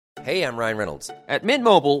Hey, I'm Ryan Reynolds. At Mint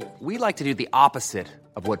Mobile, we like to do the opposite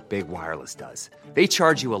of what Big Wireless does. They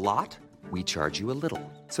charge you a lot, we charge you a little.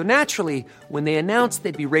 So naturally, when they announced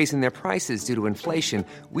they'd be raising their prices due to inflation,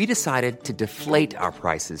 we decided to deflate our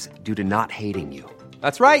prices due to not hating you.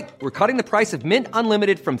 That's right. We're cutting the price of Mint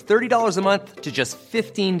Unlimited from $30 a month to just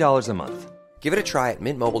 $15 a month. Give it a try at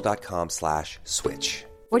mintmobile.com/switch.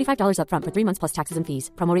 $45 up front for 3 months plus taxes and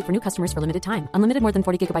fees. Promo rate for new customers for limited time. Unlimited more than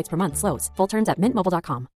 40 gigabytes per month. Slows full terms at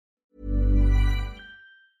mintmobile.com.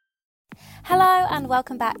 Hello and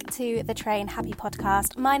welcome back to the Train Happy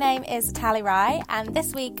podcast. My name is Tally Rye, and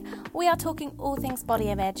this week we are talking all things body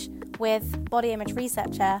image with body image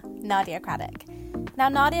researcher Nadia Craddock. Now,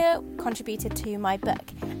 Nadia contributed to my book,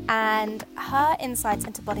 and her insights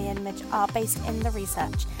into body image are based in the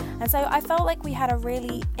research. And so I felt like we had a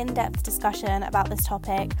really in-depth discussion about this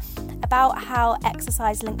topic, about how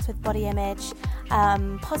exercise links with body image,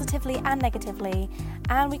 positively and negatively.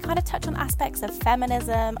 And we kind of touch on aspects of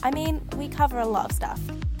feminism. I mean, we cover a lot of stuff.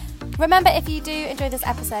 Remember, if you do enjoy this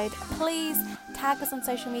episode, please tag us on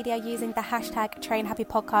social media using the hashtag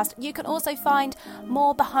TrainHappyPodcast. You can also find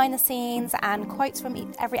more behind the scenes and quotes from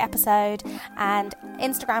every episode and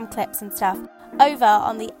Instagram clips and stuff over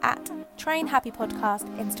on the @TrainHappyPodcast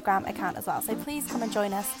Instagram account as well. So please come and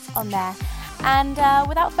join us on there. And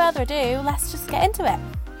without further ado, let's just get into it.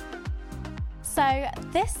 So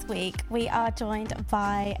this week we are joined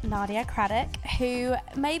by Nadia Craddock, who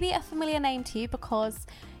may be a familiar name to you because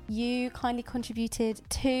you kindly contributed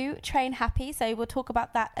to Train Happy, so we'll talk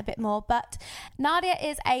about that a bit more. But Nadia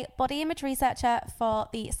is a body image researcher for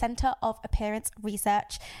the Centre of Appearance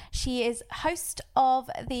Research. She is host of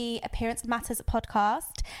the Appearance Matters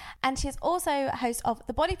podcast, and she is also host of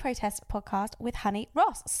the Body Protest podcast with Honey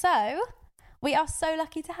Ross. So we are so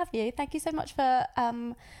lucky to have you. Thank you so much for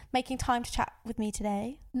making time to chat with me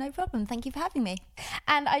today. No problem. Thank you for having me.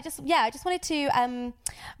 And I just wanted to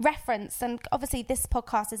reference, and obviously this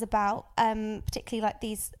podcast is about, particularly like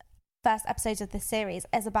these first episodes of this series,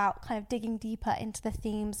 is about kind of digging deeper into the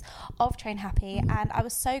themes of Train Happy. And I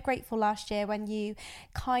was so grateful last year when you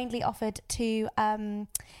kindly offered to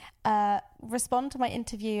respond to my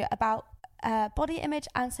interview about body image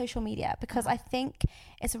and social media, because I think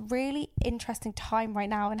it's a really interesting time right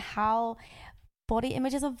now and how body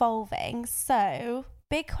image is evolving. So,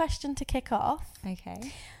 big question to kick off.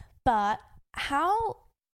 Okay. But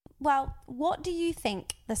what do you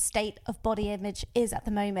think the state of body image is at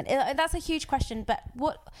the moment? That's a huge question, but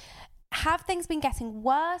have things been getting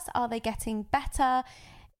worse? Are they getting better?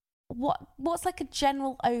 What's like a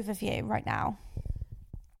general overview right now?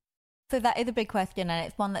 So that is a big question, and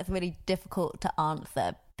it's one that's really difficult to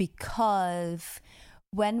answer, because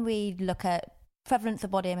when we look at prevalence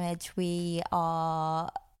of body image,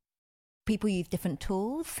 people use different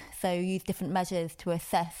tools, so use different measures to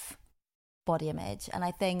assess body image. And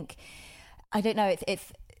I think, I don't know,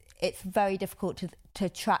 it's very difficult to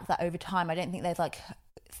track that over time. I don't think there's like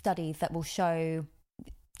studies that will show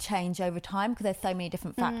change over time, because there's so many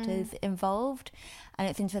different factors involved. And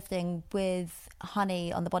it's interesting, with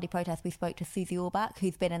Honey on the Body Protest, we spoke to Susie Orbach,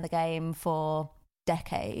 who's been in the game for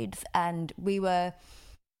decades, and we were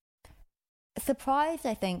surprised,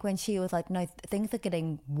 I think, when she was like, no, things are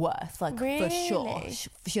getting worse, like really? For sure.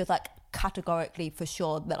 She was like, categorically for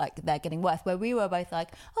sure that like they're getting worse, where we were both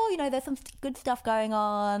like, oh, there's some good stuff going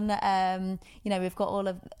on, we've got all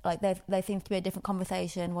of like there seems to be a different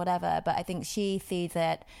conversation, whatever. But I think she sees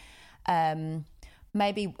it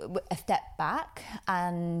maybe a step back,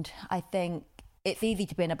 and I think it's easy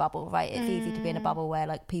to be in a bubble, right? It's easy to be in a bubble where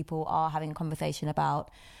like people are having a conversation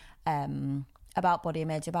about body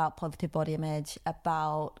image, about positive body image,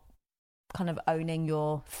 about kind of owning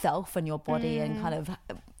yourself and your body, and kind of,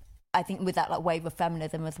 I think with that like wave of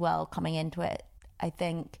feminism as well coming into it, I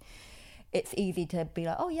think it's easy to be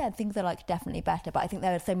like, oh yeah, things are like definitely better. But I think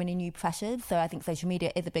there are so many new pressures. So I think social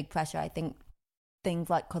media is a big pressure. I think things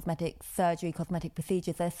like cosmetic surgery, cosmetic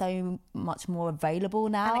procedures, they're so much more available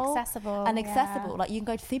now. And accessible. Like you can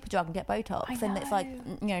go to Superdrug and get Botox, and it's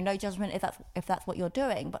like, no judgment if that's what you're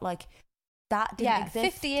doing. But like that didn't exist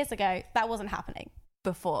 50 years ago, that wasn't happening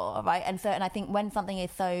before, right? And I think when something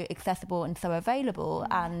is so accessible and so available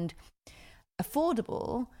and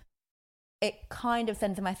affordable, it kind of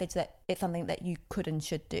sends a message that it's something that you could and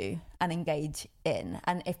should do and engage in.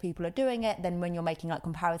 And if people are doing it, then when you're making like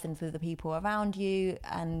comparisons with the people around you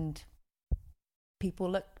and people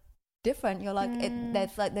look different, you're like,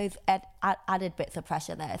 there's like those added bits of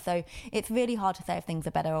pressure there. So it's really hard to say if things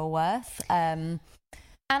are better or worse. And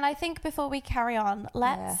I think before we carry on,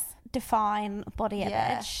 let's define body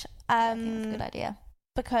image. I think that's a good idea.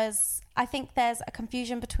 Because I think there's a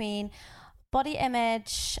confusion between body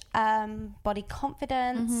image, body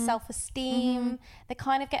confidence, self-esteem, they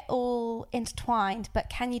kind of get all intertwined, but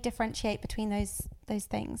can you differentiate between those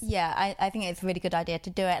things? Yeah, I think it's a really good idea to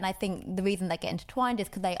do it. And I think the reason they get intertwined is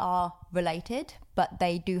because they are related, but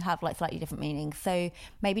they do have like slightly different meanings. So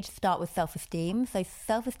maybe to start with self-esteem. So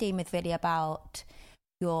self-esteem is really about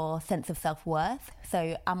your sense of self-worth.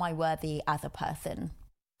 So am I worthy as a person?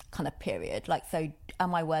 Kind of period. Like, so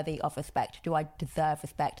am I worthy of respect? Do I deserve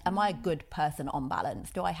respect? Am I a good person on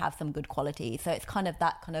balance? Do I have some good qualities? So it's kind of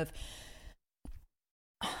that kind of,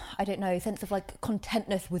 I don't know, sense of like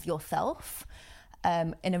contentness with yourself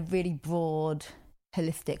in a really broad,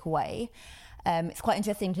 holistic way. It's quite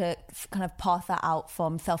interesting to kind of pass that out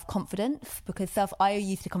from self-confidence, because I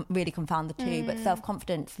used to really confound the two, but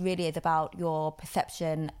self-confidence really is about your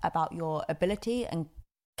perception, about your ability and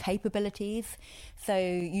capabilities. So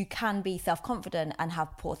you can be self-confident and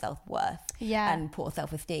have poor self-worth and poor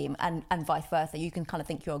self-esteem, and vice versa. You can kind of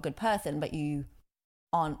think you're a good person, but you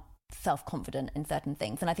aren't self-confident in certain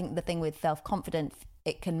things. And I think the thing with self-confidence,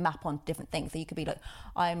 it can map on different things. So you could be like,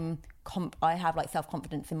 I have like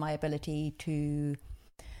self-confidence in my ability to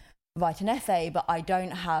write an essay, but I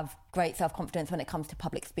don't have great self-confidence when it comes to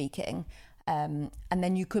public speaking. And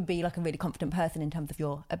then you could be like a really confident person in terms of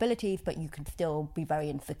your abilities, but you can still be very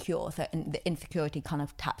insecure. So the insecurity kind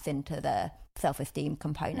of taps into the self-esteem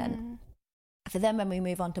component. So then when we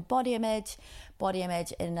move on to body image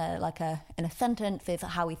in a sentence is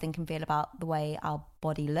how we think and feel about the way our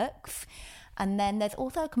body looks. And then there's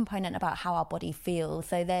also a component about how our body feels.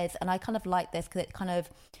 So and I kind of like this because it kind of,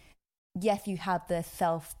 yes, you have the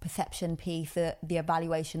self-perception piece, the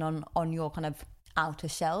evaluation on your kind of outer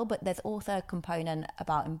shell, but there's also a component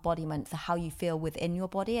about embodiment, so how you feel within your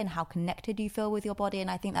body and how connected you feel with your body.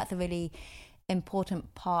 And I think that's a really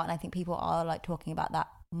important part, and I think people are like talking about that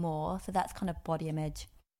more. So that's kind of body image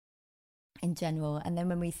in general. And then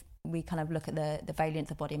when we kind of look at the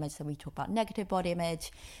variants of body image, so we talk about negative body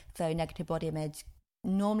image. So negative body image,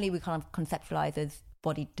 normally we kind of conceptualize as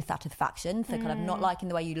body dissatisfaction, so kind of not liking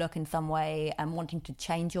the way you look in some way and wanting to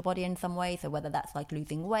change your body in some way. So whether that's like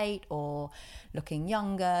losing weight or looking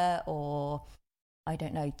younger, or I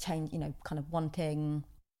don't know, change, kind of wanting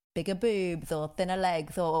bigger boobs or thinner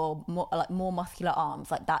legs or more muscular arms,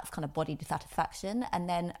 like that's kind of body dissatisfaction. And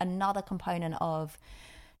then another component of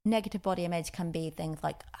negative body image can be things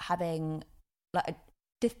like having like a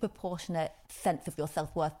disproportionate sense of your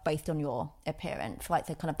self-worth based on your appearance, right?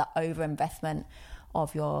 So kind of that overinvestment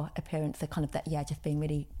of your appearance, so kind of that, just being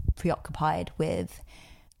really preoccupied with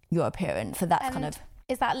your appearance. So that's kind of...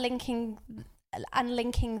 Is that linking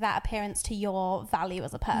that appearance to your value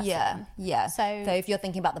as a person? Yeah. So if you're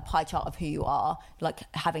thinking about the pie chart of who you are, like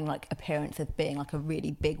having like appearance as being like a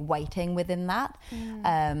really big weighting within that,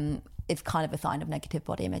 it's kind of a sign of negative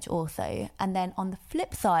body image also. And then on the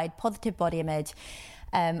flip side, positive body image,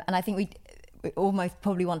 and I think we almost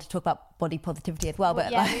probably want to talk about body positivity as well,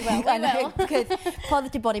 but we will. Because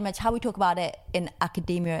positive body image, how we talk about it in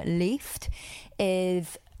academia at least,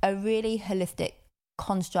 is a really holistic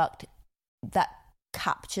construct that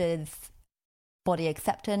captures body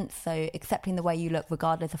acceptance, so accepting the way you look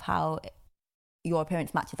regardless of how your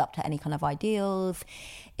appearance matches up to any kind of ideals.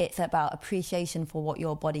 It's about appreciation for what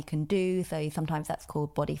your body can do, so sometimes that's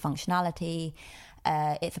called body functionality.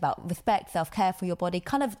 It's about respect, self-care for your body,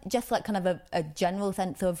 kind of just like kind of a general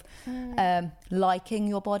sense of liking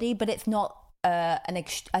your body, but it's not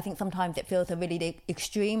I think sometimes it feels a really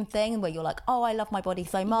extreme thing where you're like, oh, I love my body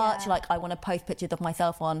so much, like I want to post pictures of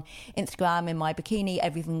myself on Instagram in my bikini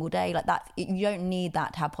every single day. Like that, you don't need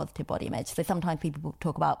that to have positive body image. So sometimes people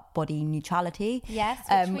talk about body neutrality,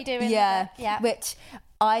 which we do in the book, which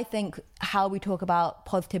I think how we talk about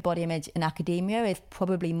positive body image in academia is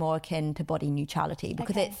probably more akin to body neutrality,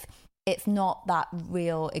 because it's not that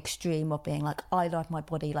real extreme of being like, I love my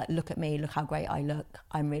body, like look at me, look how great I look,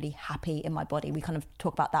 I'm really happy in my body. We kind of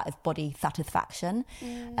talk about that as body satisfaction.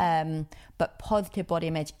 But positive body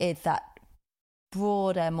image is that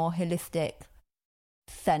broader, more holistic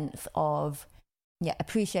sense of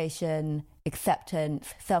appreciation,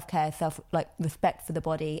 acceptance, self-care, respect for the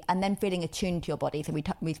body, and then feeling attuned to your body. So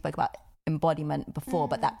we spoke about embodiment before,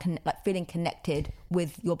 but that feeling connected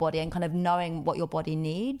with your body and kind of knowing what your body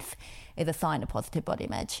needs is a sign of positive body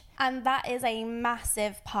image. And that is a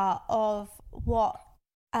massive part of what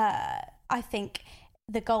I think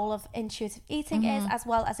the goal of intuitive eating is, as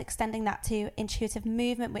well as extending that to intuitive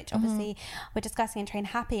movement, which obviously we're discussing in Train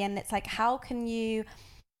Happy. And it's like, how can you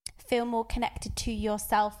feel more connected to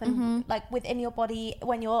yourself and like within your body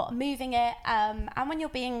when you're moving it, and when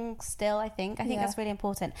you're being still. I think that's really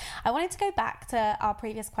important. I wanted to go back to our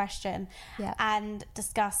previous question and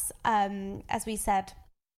discuss, as we said,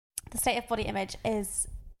 the state of body image is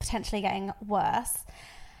potentially getting worse.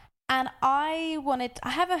 And I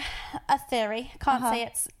have a theory. Can't say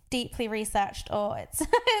it's deeply researched or it's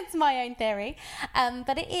it's my own theory,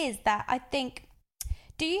 but it is that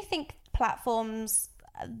do you think platforms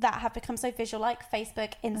that have become so visual, like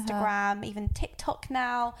Facebook, Instagram, even TikTok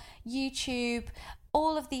now, YouTube,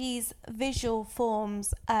 all of these visual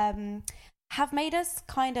forms have made us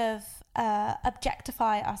kind of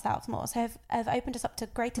objectify ourselves more, so have opened us up to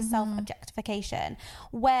greater self-objectification,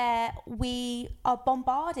 where we are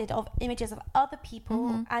bombarded of images of other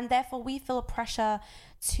people, and therefore we feel a pressure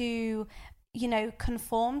to, you know,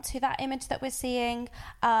 conform to that image that we're seeing,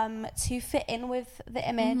 to fit in with the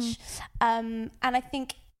image. And I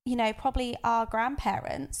think, you know, probably our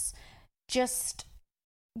grandparents, just,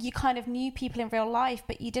 you kind of knew people in real life,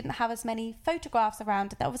 but you didn't have as many photographs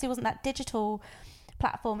around. There obviously wasn't that digital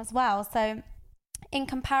platform as well. So in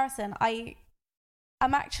comparison, I'm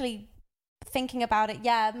actually thinking about it.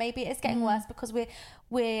 Yeah, maybe it's getting worse because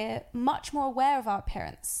we're much more aware of our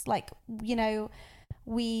appearance. Like, you know,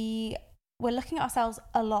 we're looking at ourselves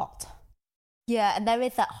a lot. Yeah, and there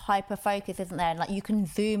is that hyper focus, isn't there? And like, you can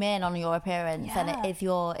zoom in on your appearance, and it's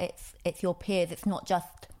your peers. It's not just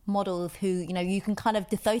models who, you know, you can kind of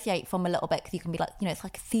dissociate from a little bit, because you can be like, you know, it's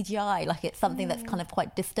like CGI, like it's something that's kind of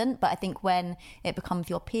quite distant. But I think when it becomes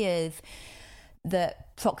your peers, the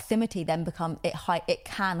proximity then it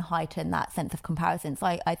can heighten that sense of comparison.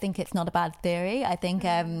 So I think it's not a bad theory. I think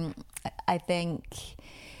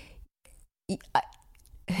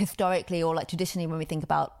historically, or like traditionally, when we think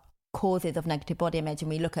about causes of negative body image, and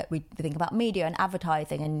we think about media and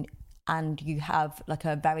advertising, and you have like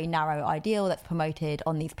a very narrow ideal that's promoted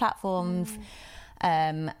on these platforms,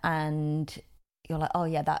 and you're like, oh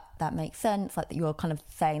yeah, that makes sense. Like, you're kind of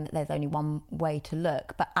saying that there's only one way to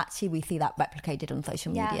look, but actually we see that replicated on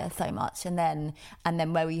social media so much. And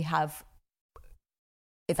then where we have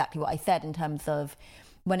exactly what I said in terms of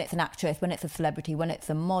when it's an actress, when it's a celebrity, when it's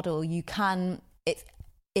a model,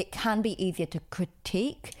 it can be easier to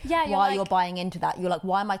critique while you're buying into that. You're like,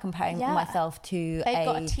 why am I comparing myself to They've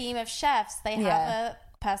got a team of chefs. They have a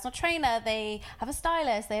personal trainer. They have a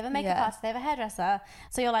stylist. They have a makeup artist. They have a hairdresser.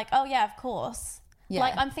 So you're like, oh yeah, of course. Yeah.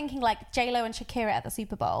 Like, I'm thinking like J-Lo and Shakira at the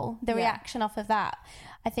Super Bowl. The reaction off of that,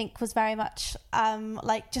 I think, was very much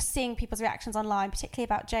like just seeing people's reactions online, particularly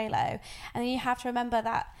about J-Lo. And then you have to remember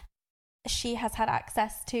that she has had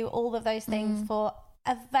access to all of those things for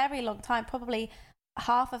a very long time, probably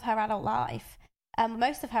half of her adult life,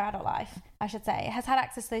 most of her adult life, I should say, has had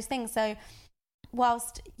access to those things. So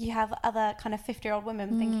whilst you have other kind of 50-year-old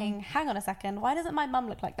women thinking, hang on a second, why doesn't my mum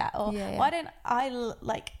look like that? Or why don't I look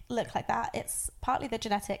like that? It's partly the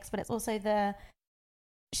genetics, but it's also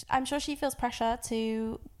I'm sure she feels pressure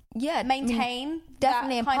to maintain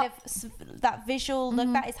definitely that visual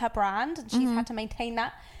look. That is her brand, and she's had to maintain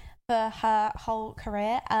that for her whole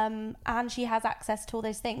career, and she has access to all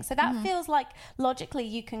those things. So that feels like logically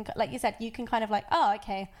you can, like you said, you can kind of like, oh,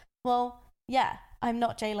 okay, well, yeah, I'm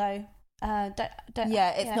not J-Lo.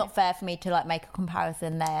 It's not fair for me to like make a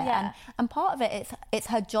comparison there. And part of it's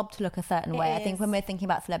her job to look a certain way. I think when we're thinking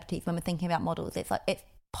about celebrities, when we're thinking about models, it's like, it's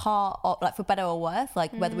part of, like, for better or worse,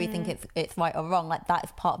 like whether we think it's right or wrong, like that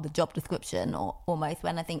is part of the job description, or almost.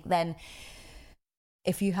 When I think then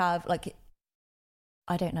if you have like,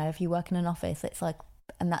 I don't know, if you work in an office, it's like,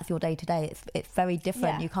 and that's your day to day, it's very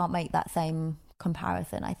different. You can't make that same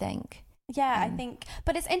comparison, I think. I think,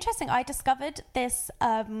 but it's interesting. I discovered this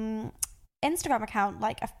Instagram account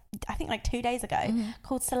I think 2 days ago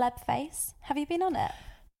called Celeb Face. Have you been on it?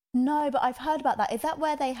 No, but I've heard about that. Is that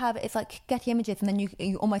where they have, it's like Getty Images, and then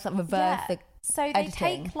you almost like reverse the so they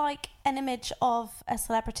editing. Take like an image of a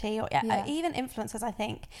celebrity or even influencers, I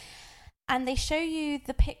think, and they show you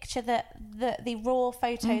the picture, that the raw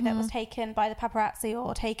photo that was taken by the paparazzi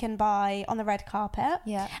or taken by on the red carpet.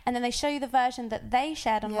 And then they show you the version that they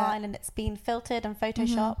shared online, and it's been filtered and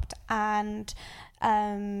photoshopped and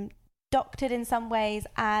doctored in some ways.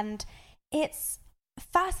 And it's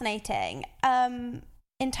fascinating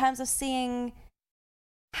in terms of seeing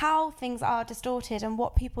how things are distorted and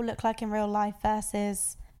what people look like in real life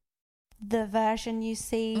versus the version you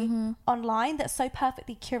see online that's so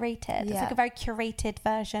perfectly curated. It's like a very curated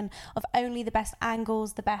version of only the best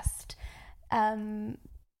angles, the best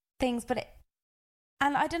things. But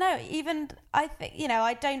and I don't know, even I think, you know,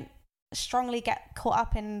 I don't strongly get caught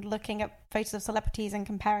up in looking at photos of celebrities and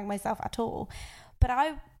comparing myself at all. But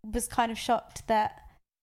I was kind of shocked that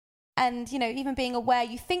and, you know, even being aware,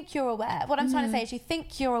 you think you're aware. What I'm trying to say is you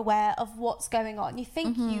think you're aware of what's going on. You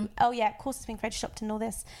think oh yeah, of course it's being photoshopped and all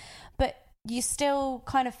this, but you still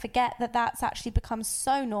kind of forget that that's actually become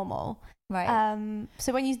so normal. Right.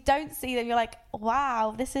 So when you don't see them, you're like,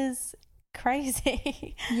 wow, this is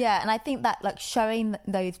crazy. Yeah, and I think that like showing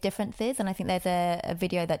those differences, and I think there's a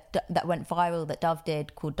video that went viral that Dove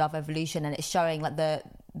did called Dove Evolution, and it's showing like the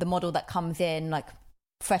model that comes in like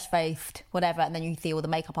fresh faced, whatever, and then you see all the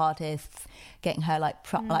makeup artists getting her like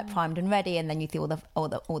primed and ready, and then you see all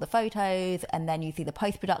the photos, and then you see the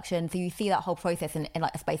post production. So you see that whole process in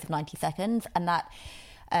like a space of 90 seconds, and that.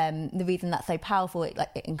 The reason that's so powerful, it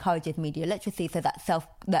encourages media literacy, so that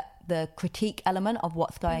the critique element of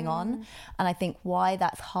what's going on. And I think why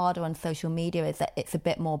that's harder on social media is that it's a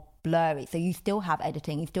bit more blurry. So you still have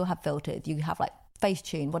editing, you still have filters, you have like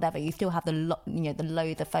Facetune, whatever. You still have the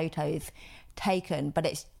loads of photos taken, but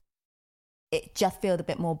it just feels a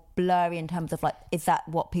bit more blurry in terms of like, is that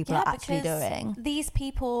what people are actually doing? These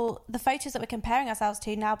people, the photos that we're comparing ourselves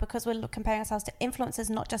to now, because we're comparing ourselves to influencers,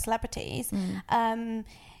 not just celebrities,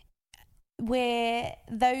 where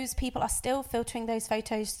those people are still filtering those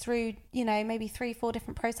photos through, you know, maybe 3-4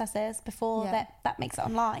 different processes before that makes it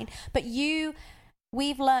online. But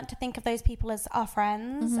we've learned to think of those people as our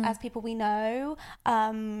friends, as people we know.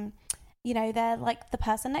 You know, they're like the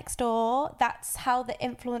person next door. That's how the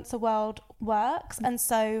influencer world works. And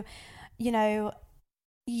so, you know,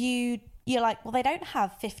 you're like, well, they don't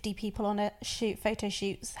have 50 people on a photo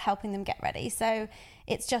shoots helping them get ready. So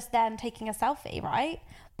it's just them taking a selfie, right?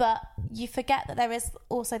 But you forget that there is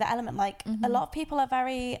also the element, like a lot of people are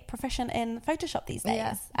very proficient in Photoshop these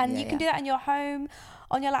days. And you can do that in your home,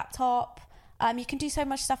 on your laptop. You can do so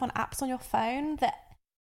much stuff on apps on your phone that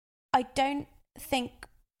I don't think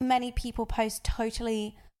many people post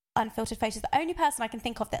totally unfiltered photos. The only person I can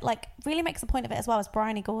think of that like really makes a point of it as well is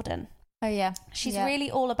Bryony Gordon. Oh yeah, she's really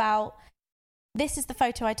all about, this is the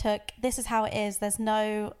photo I took, this is how it is. There's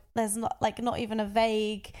not even a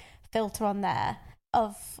vague filter on there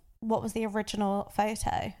of what was the original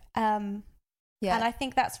photo. And I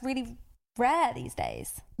think that's really rare these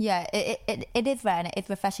days. Yeah, it is rare, and it is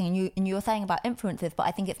refreshing. And you were saying about influencers, but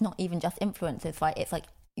I think it's not even just influencers, right? It's like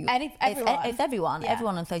it's everyone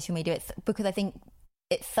on social media. It's because I think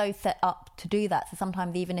it's so set up to do that. So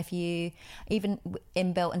sometimes even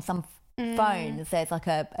inbuilt in some phones, there's like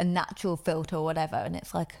a natural filter or whatever, and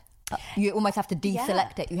it's like you almost have to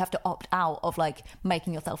deselect it. You have to opt out of like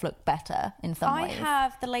making yourself look better in some ways. I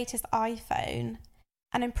have the latest iPhone,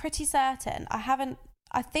 and I'm pretty certain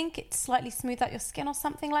I think it's slightly smoothed out your skin or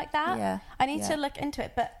something like that. Yeah, I need to look into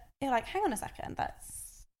it, but you're like, hang on a second, that's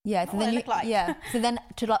so then so then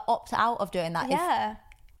to like opt out of doing that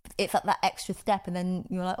it's like that extra step, and then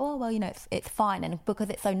you're like, oh well, you know, it's fine. And because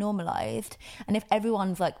it's so normalized, and if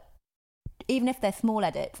everyone's like, even if they're small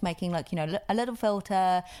edits, making like, you know, a little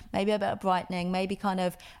filter, maybe a bit of brightening, maybe kind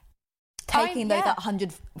of taking those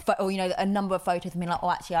 100 or, you know, a number of photos and being like, oh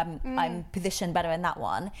actually I'm positioned better in that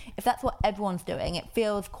one. If that's what everyone's doing, it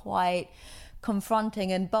feels quite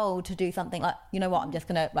confronting and bold to do something like, you know what, I'm just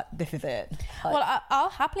gonna like, this is it. Like, well, I'll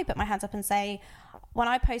happily put my hands up and say, when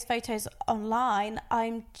I post photos online,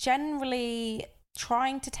 I'm generally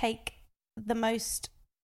trying to take the most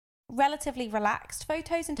relatively relaxed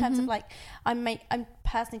photos in terms of like, I'm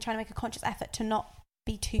personally trying to make a conscious effort to not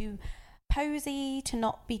be too posy, to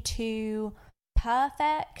not be too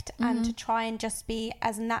perfect, and to try and just be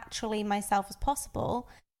as naturally myself as possible.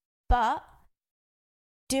 But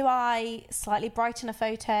do I slightly brighten a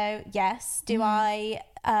photo? Yes. Do I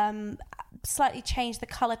slightly change the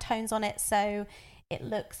color tones on it so it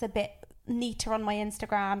looks a bit neater on my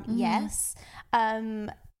Instagram? Yes. You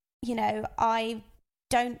know, I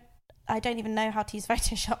don't even know how to use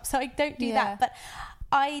Photoshop, so I don't do that. But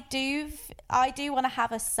I do want to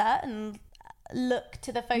have a certain look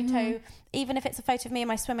to the photo, even if it's a photo of me in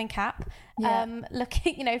my swimming cap,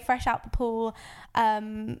 looking, you know, fresh out the pool.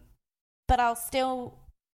 But I'll still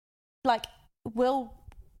will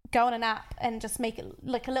go on an app and just make it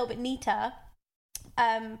look a little bit neater.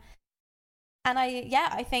 And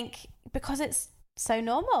I think because it's so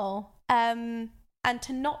normal, and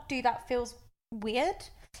to not do that feels weird.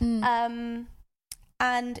 And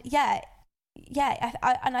I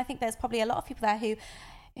think there's probably a lot of people there who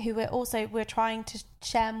we're trying to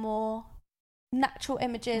share more natural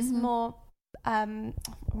images, more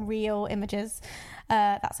real images.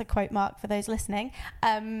 That's a quote mark for those listening.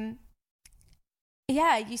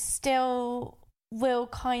 You still will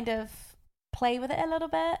kind of play with it a little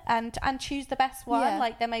bit and choose the best one.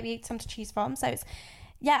 Like there may be some to choose from. So it's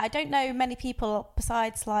I don't know many people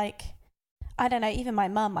besides like I don't know, even my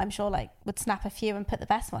mum, I'm sure, like, would snap a few and put the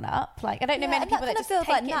best one up. Like, I don't know many people that just take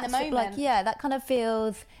it in the moment. Like, yeah, that kind of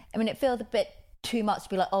feels, I mean, it feels a bit too much to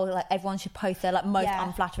be like, oh, like everyone should post their like most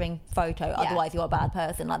unflattering photo, otherwise you're a bad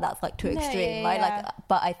person. Like, that's like too extreme, right? Like,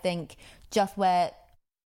 but I think just where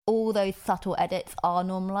all those subtle edits are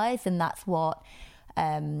normalized, and that's what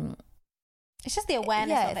it's just the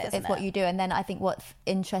awareness of it, isn't it's what you do. And then I think what's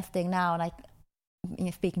interesting now,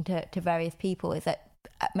 and speaking to various people, is that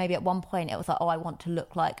maybe at one point it was like, oh, I want to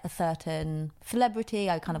look like a certain celebrity,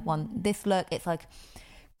 I kind of want this look. It's like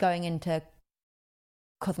going into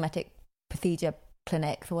cosmetic procedure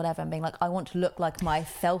clinics or whatever and being like, I want to look like my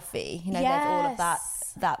selfie, there's all of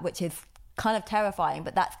that which is kind of terrifying,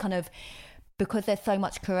 but that's kind of because there's so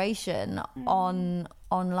much curation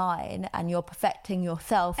online, and you're perfecting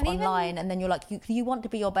yourself and online, and then you're like, you want to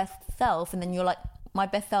be your best self, and then you're like, my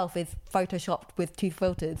best self is photoshopped with 2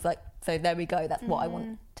 filters, like, so there we go, that's what I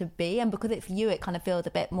want to be. And because it's you, it kind of feels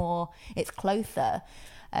a bit more, it's closer,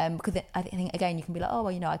 because I think again you can be like, oh,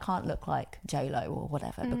 well, I can't look like J-Lo or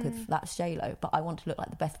whatever because that's J-Lo, but I want to look like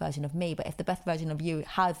the best version of me. But if the best version of you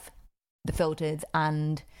has the filters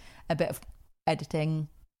and a bit of editing,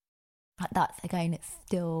 that's, again, it's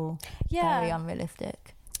still very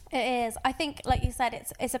unrealistic. It is. I think, like you said,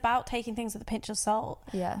 it's about taking things with a pinch of salt,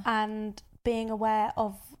 and being aware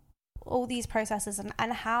of all these processes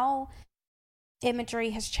and how imagery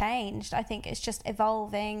has changed. I think it's just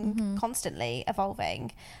evolving, constantly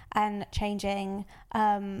evolving and changing,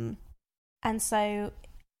 and so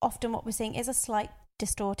often what we're seeing is a slight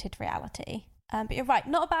distorted reality. But you're right,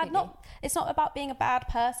 it's not about being a bad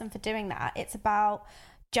person for doing that. It's about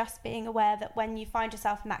just being aware that when you find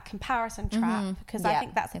yourself in that comparison trap, because I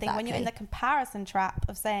think that's the thing, when you're in the comparison trap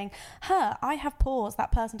of saying, I have pores,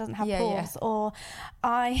 that person doesn't have pores, or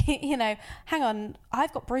I, hang on,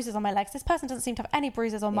 I've got bruises on my legs, this person doesn't seem to have any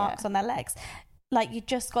bruises or marks on their legs. Like, you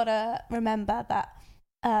just got to remember that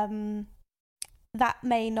that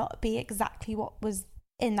may not be exactly what was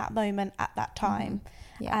in that moment at that time,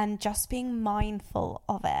 and just being mindful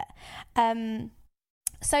of it.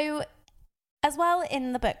 So as well,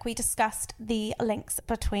 in the book, we discussed the links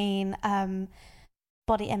between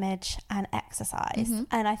body image and exercise.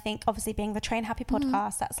 And I think, obviously, being the Train Happy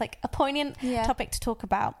podcast, that's like a poignant topic to talk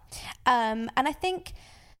about. And I think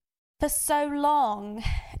for so long,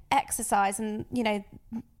 exercise and,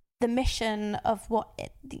 the mission of what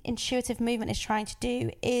the intuitive movement is trying to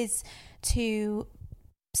do is to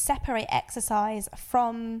separate exercise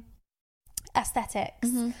from aesthetics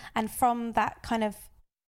and from that kind of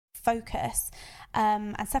focus,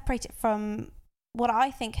 and separate it from what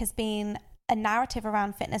I think has been a narrative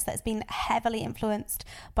around fitness that's been heavily influenced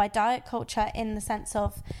by diet culture, in the sense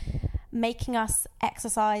of making us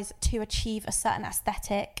exercise to achieve a certain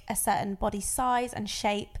aesthetic, a certain body size and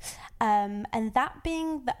shape, and that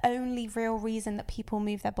being the only real reason that people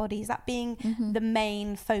move their bodies, that being the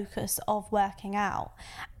main focus of working out.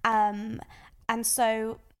 And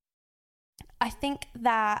so I think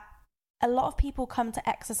that a lot of people come to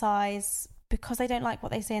exercise because they don't like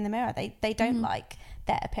what they see in the mirror. They don't like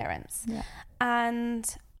their appearance.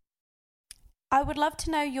 And I would love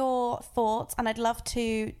to know your thoughts, and I'd love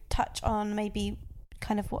to touch on maybe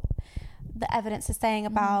kind of what the evidence is saying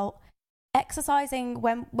about exercising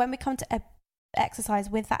when we come to exercise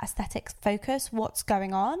with that aesthetics focus, what's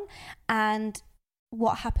going on, and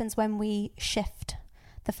what happens when we shift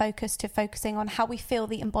the focus to focusing on how we feel,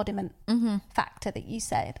 the embodiment factor that you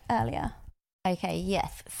said earlier. Okay,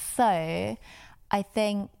 yes. So I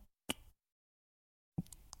think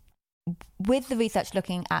with the research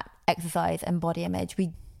looking at exercise and body image,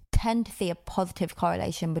 we tend to see a positive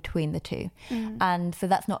correlation between the two. And so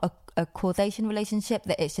that's not a causation relationship,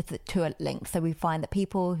 that it's just that two are linked. So we find that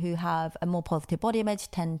people who have a more positive body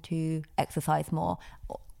image tend to exercise more.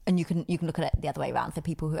 And you can look at it the other way around. So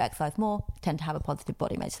people who exercise more tend to have a positive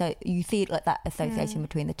body image. So you see like that association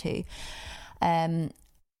between the two. And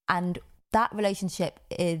that relationship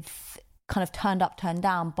is kind of turned up, turned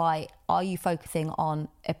down by, are you focusing on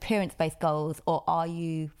appearance-based goals, or are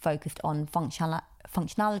you focused on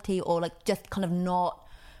functionality, or like just kind of not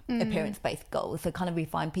appearance-based goals? So kind of we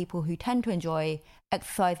find people who tend to enjoy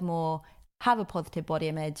exercise more, have a positive body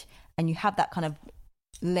image, and you have that kind of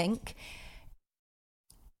link.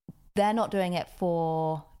 They're not doing it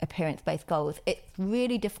for appearance-based goals. It's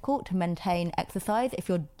really difficult to maintain exercise if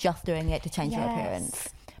you're just doing it to change your appearance.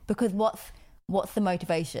 Because what's the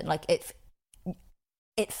motivation? Like, it's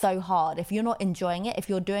so hard. If you're not enjoying it, if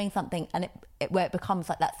you're doing something and where it becomes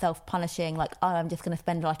like that self-punishing, like, oh, I'm just going to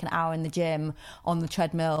spend like an hour in the gym on the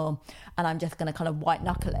treadmill and I'm just going to kind of white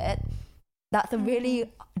knuckle it. That's a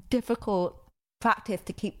really difficult practice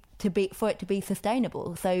to keep for it to be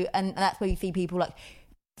sustainable. So, and that's where you see people like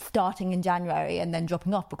starting in January and then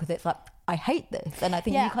dropping off because it's like, I hate this. And I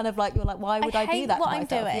think you kind of like, you're like, why would I do that to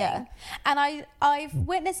myself? I'm doing. Yeah. And I've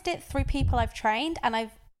witnessed it through people I've trained, and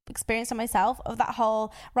I've experienced it myself, of that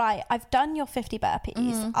whole, right, I've done your 50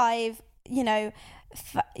 burpees. I've,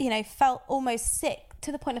 felt almost sick,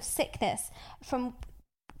 to the point of sickness from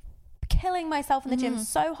killing myself in the gym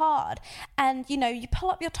so hard, and you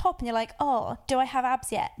pull up your top and you're like, oh, do I have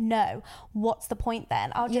abs yet? No. What's the point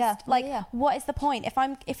then? I'll just what is the point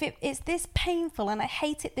if it's this painful and I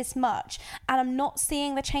hate it this much and I'm not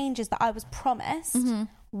seeing the changes that I was promised?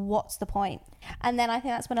 What's the point? And then I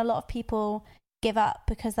think that's when a lot of people give up,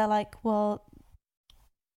 because they're like, well,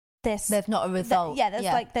 there's not a result.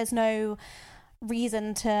 There's no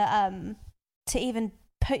reason to even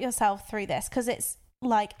put yourself through this, because it's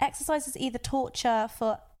like, exercise is either torture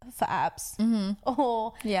for abs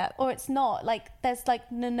or it's not. Like, there's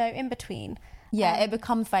like no in between. It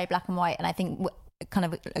becomes very black and white. And I think kind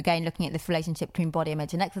of, again, looking at this relationship between body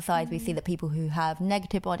image and exercise, we see that people who have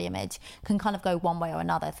negative body image can kind of go one way or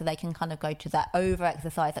another. So they can kind of go to that over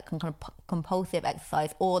exercise, that kind of compulsive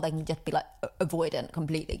exercise, or they can just be like avoidant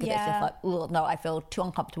completely, because it's just like, oh no, I feel too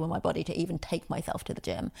uncomfortable in my body to even take myself to the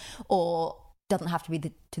gym. Or doesn't have to be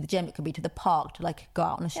to the gym, it could be to the park, to like go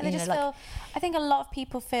out on a I think a lot of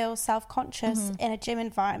people feel self-conscious in a gym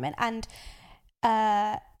environment. And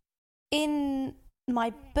in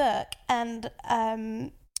my book, and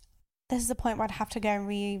this is a point where I'd have to go and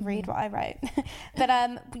reread what I wrote, but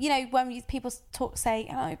when people say,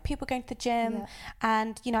 oh, people going to the gym,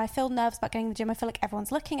 and I feel nervous about going to the gym, I feel like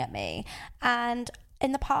everyone's looking at me. And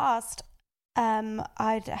in the past,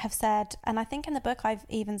 I'd have said, and I think in the book I've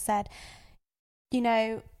even said,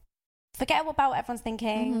 forget about what everyone's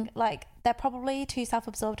thinking. Like, they're probably too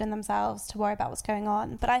self-absorbed in themselves to worry about what's going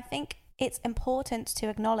on. But I think it's important to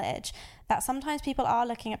acknowledge that sometimes people are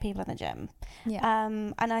looking at people in the gym.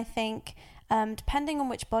 And I think depending on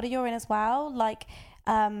which body you're in as well, like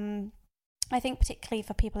I think particularly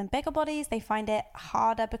for people in bigger bodies, they find it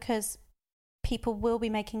harder because people will be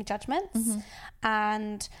making judgments.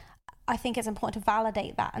 And I think it's important to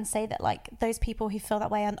validate that and say that, like, those people who feel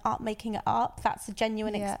that way aren't making it up. That's a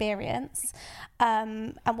genuine experience.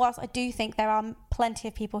 And whilst I do think there are plenty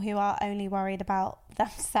of people who are only worried about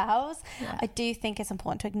themselves, I do think it's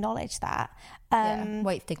important to acknowledge that.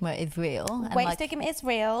 Weight stigma is real. Weight stigma is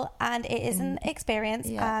real, and it is an experience.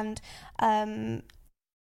 And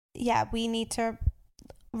we need to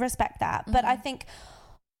respect that. But I think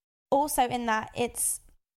also in that,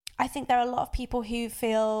 I think there are a lot of people who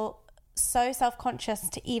feel so self-conscious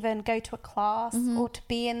to even go to a class or to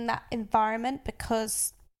be in that environment,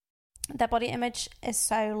 because their body image is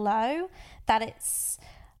so low that it's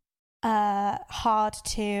hard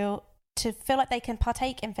to feel like they can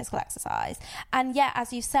partake in physical exercise. And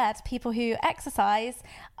as you said, people who exercise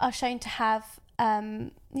are shown to have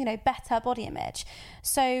better body image.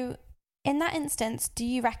 So in that instance, do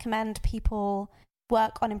you recommend people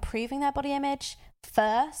work on improving their body image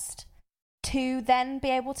first to then be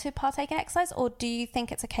able to partake in exercise? Or do you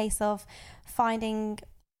think it's a case of finding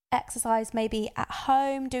exercise maybe at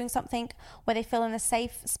home, doing something where they feel in a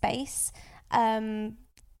safe space, and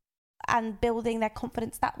building their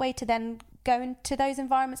confidence that way to then go into those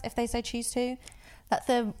environments if they so choose to? That's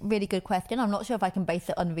a really good question. I'm not sure if I can base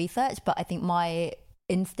it on research, but I think my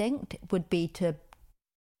instinct would be to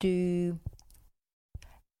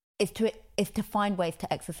find ways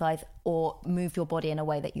to exercise or move your body in a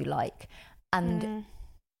way that you like, and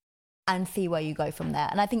see where you go from there.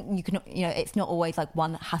 And I think you can, it's not always like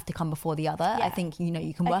one has to come before the other. I think,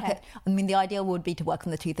 you can work it. I mean, the ideal would be to work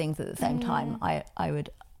on the two things at the same time, I would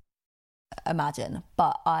imagine.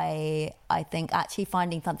 But I think actually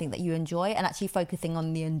finding something that you enjoy and actually focusing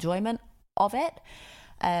on the enjoyment of it.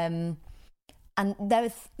 And there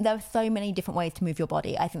are so many different ways to move your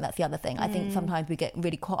body. I think that's the other thing. I think sometimes we get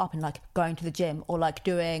really caught up in like going to the gym or like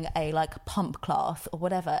doing a like pump class or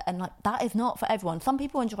whatever. And like that is not for everyone. Some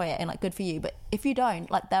people enjoy it and like good for you. But if you don't,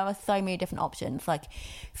 like there are so many different options. Like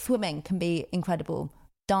swimming can be incredible.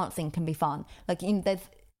 Dancing can be fun. Like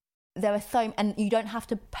there are so, and you don't have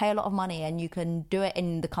to pay a lot of money, and you can do it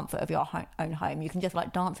in the comfort of your own home. You can just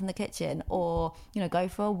like dance in the kitchen or, go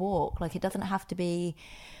for a walk. Like it doesn't have to be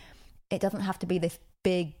this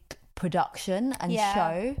big production and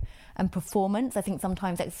show and performance. I think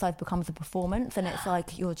sometimes exercise becomes a performance, and it's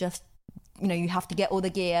like you're just, you have to get all the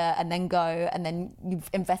gear and then go, and then you've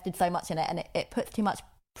invested so much in it, and it puts too much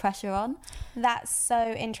pressure on. That's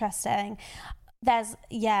so interesting.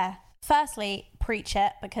 Firstly, preach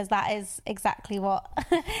it, because that is exactly what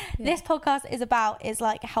this podcast is about, is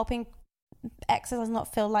like helping exercise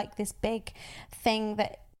not feel like this big thing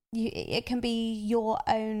that it can be your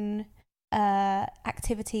own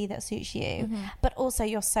activity that suits you. But also,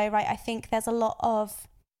 you're so right. I think there's a lot of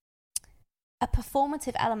a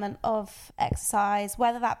performative element of exercise,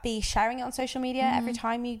 whether that be sharing it on social media every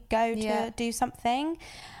time you go to do something,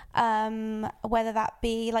 whether that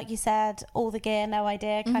be, like you said, all the gear, no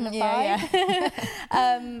idea kind of vibe.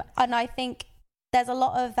 And I think there's a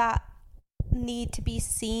lot of that need to be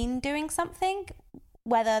seen doing something,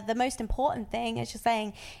 whether the most important thing, as you're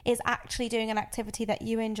saying, is actually doing an activity that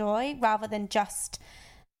you enjoy rather than just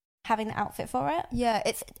having the outfit for it. Yeah,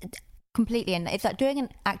 it's completely, and it's like doing an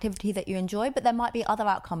activity that you enjoy, but there might be other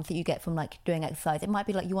outcomes that you get from like doing exercise. It might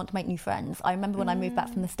be like you want to make new friends. I remember when I moved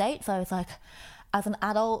back from the States, I was like, as an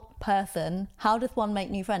adult person, how does one make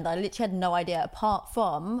new friends? I literally had no idea, apart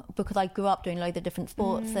from because I grew up doing loads of different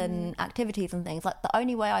sports and activities and things. Like the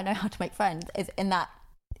only way I know how to make friends is in that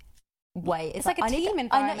way. It's like a team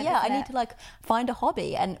environment. I need to like find a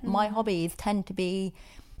hobby, and my hobbies tend to be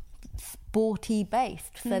sporty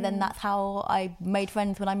based. So then that's how I made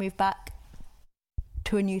friends when I moved back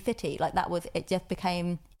to a new city. Like that was, it just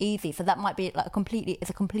became easy. So that might be like it's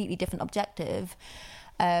a completely different objective.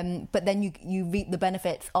 But then you reap the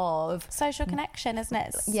benefits of social connection, isn't it?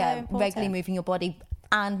 It's so important. Regularly moving your body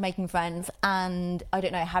and making friends, and I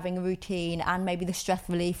don't know, having a routine, and maybe the stress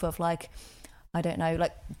relief of like, I don't know,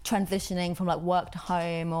 like transitioning from like work to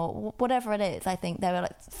home or whatever it is. I think there are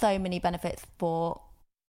like so many benefits for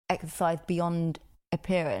exercise beyond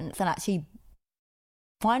appearance, and actually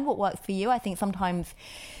find what works for you. I think sometimes,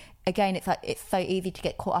 again, it's like it's so easy to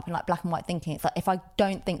get caught up in like black and white thinking. It's like, if I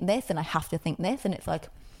don't think this, then I have to think this, and it's like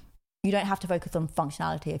you don't have to focus on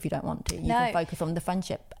functionality if you don't want to. You can focus on the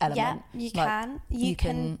friendship element. Yeah, you can. You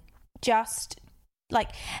can just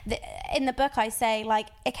like in the book I say, like,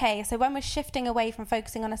 okay, so when we're shifting away from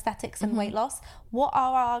focusing on aesthetics and weight loss,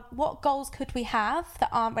 what goals could we have that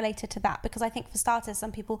aren't related to that? Because I think for starters,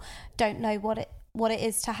 some people don't know what it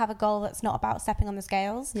is to have a goal that's not about stepping on the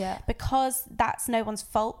scales. Yeah, because that's no one's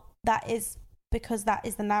fault. That is because that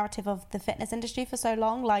is the narrative of the fitness industry for so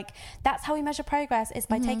long. Like, that's how we measure progress, is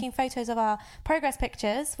by taking photos of our progress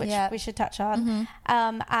pictures, which we should touch on,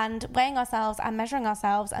 and weighing ourselves and measuring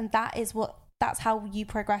ourselves, and that's how you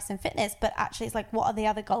progress in fitness. But actually, it's like, what are the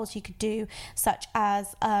other goals you could do, such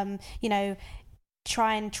as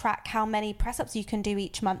try and track how many press-ups you can do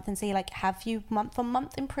each month and see, like, have you month on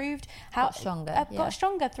month improved? Got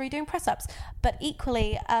stronger through doing press-ups. But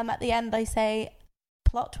equally, at the end they say,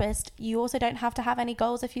 plot twist, you also don't have to have any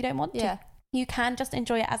goals if you don't want to. You can just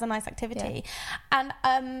enjoy it as a nice activity. And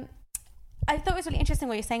I thought it was really interesting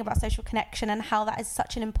what you're saying about social connection and how that is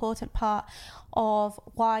such an important part of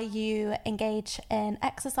why you engage in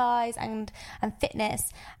exercise and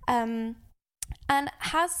fitness. And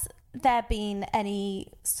has there been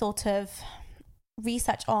any sort of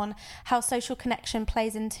research on how social connection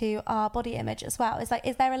plays into our body image as well? Is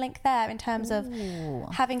there a link there in terms of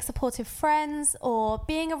having supportive friends or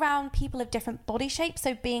being around people of different body shapes?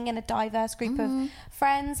 So being in a diverse group of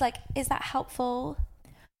friends, like, is that helpful?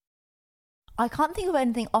 I can't think of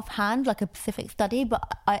anything offhand, like a specific study, but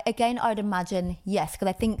I'd imagine yes, because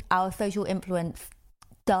I think our social sphere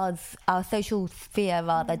does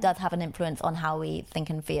have an influence on how we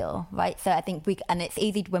think and feel, right? So I think and it's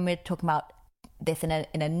easy when we're talking about this in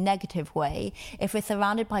a negative way, if we're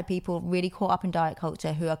surrounded by people really caught up in diet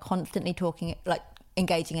culture who are constantly talking, like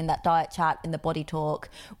engaging in that diet chat, in the body talk,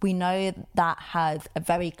 we know that has a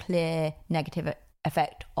very clear negative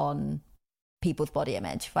effect on people's body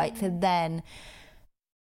image, right? So then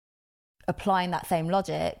applying that same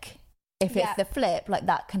logic, if it's the flip, like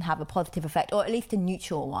that can have a positive effect, or at least a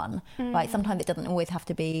neutral one, right? Sometimes it doesn't always have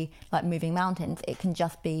to be like moving mountains. It can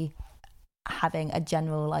just be having a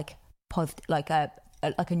general like positive, like a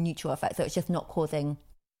neutral effect. So it's just not causing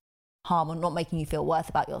harm or not making you feel worse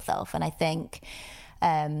about yourself. And I think,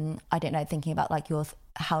 I don't know, thinking about like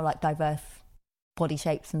how like diverse body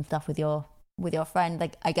shapes and stuff with your friend,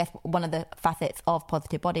 like I guess one of the facets of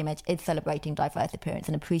positive body image is celebrating diverse appearance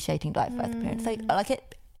and appreciating diverse appearance. So like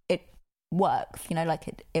it works, you know,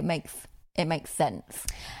 like it makes sense.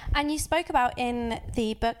 And you spoke about in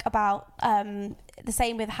the book about the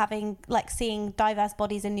same with having like seeing diverse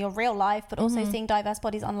bodies in your real life, but also seeing diverse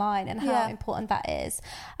bodies online, and how important that is.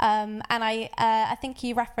 And I think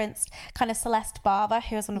you referenced kind of Celeste Barber,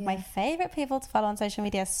 who is one of my favorite people to follow on social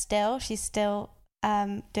media still. She's still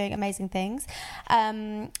doing amazing things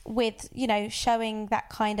with, you know, showing that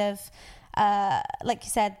kind of like you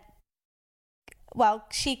said, well,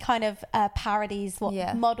 she kind of parodies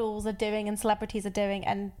what models are doing and celebrities are doing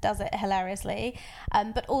and does it hilariously,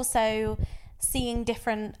 but also seeing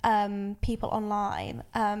different people online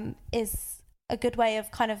is a good way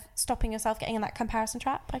of kind of stopping yourself getting in that comparison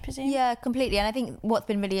trap, I presume. Yeah, completely. And I think what's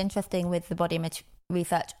been really interesting with the body image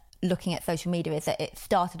research looking at social media is that it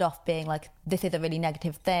started off being like, this is a really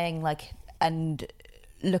negative thing, like, and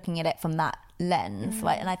looking at it from that lens,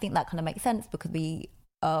 right? And I think that kind of makes sense because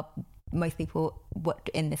most people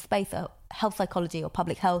in this space are health psychology or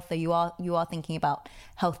public health, so you are thinking about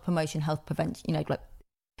health promotion, health prevention, you know, like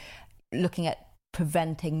looking at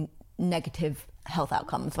preventing negative health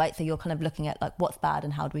outcomes, right? So you're kind of looking at like what's bad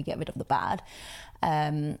and how do we get rid of the bad,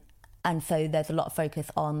 and so there's a lot of focus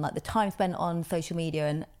on like the time spent on social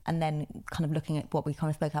media and then kind of looking at what we kind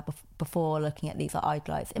of spoke about before, looking at these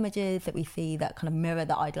idealized images that we see that kind of mirror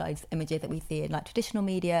the idealized images that we see in like traditional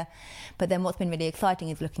media. But then what's been really exciting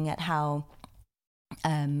is looking at how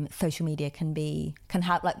social media can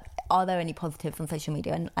have like, are there any positives on social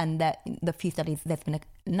media? And the few studies, there's been a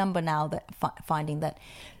number now that finding that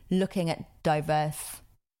looking at diverse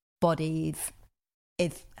bodies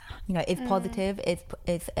is positive, is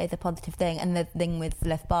a positive thing. And the thing with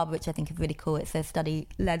Les Barber, which I think is really cool, it's a study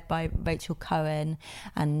led by Rachel Cohen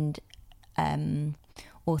and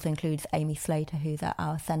also includes Amy Slater, who's at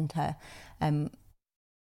our centre.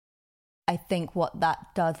 I think what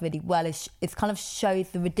that does really well is it kind of shows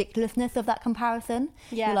the ridiculousness of that comparison.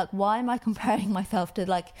 Yeah. You're like, why am I comparing myself to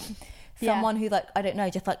like someone who's like, I don't know,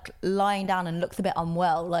 just like lying down and looks a bit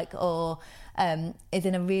unwell, like, or is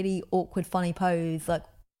in a really awkward, funny pose, like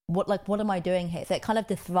what am I doing here? So it kind of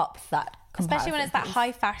disrupts that comparison. Especially when it's that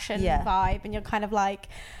high fashion vibe and you're kind of like,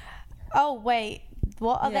 oh wait,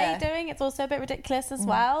 what are they doing? It's also a bit ridiculous as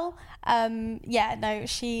well.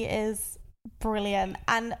 She is brilliant.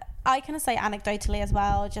 And I can say anecdotally as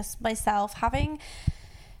well, just myself having,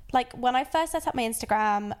 like, when I first set up my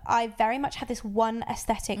Instagram, I very much had this one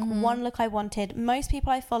aesthetic, one look I wanted. Most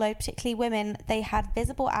people I followed, particularly women, they had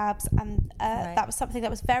visible abs, and that was something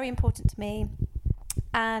that was very important to me.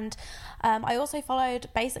 And I also followed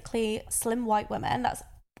basically slim white women. That's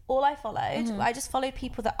all I followed. I just followed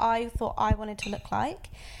people that I thought I wanted to look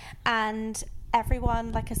like. And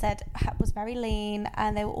everyone, like I said, was very lean,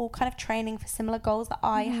 and they were all kind of training for similar goals that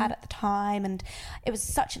I had at the time. And it was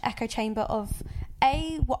such an echo chamber of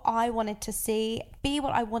A, what I wanted to see, B,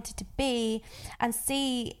 what I wanted to be, and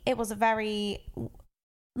C, it was a very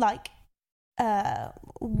like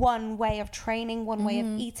one way of training, one way of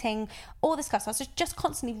eating, all this stuff. So I was just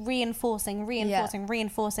constantly reinforcing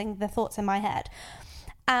the thoughts in my head.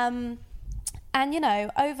 And, you know,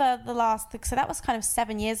 over the last, so that was kind of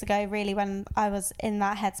 7 years ago, really, when I was in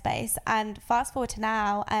that headspace. And fast forward to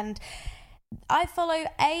now, and I follow,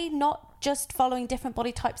 not just following different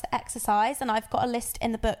body types that exercise. And I've got a list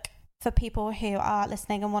in the book for people who are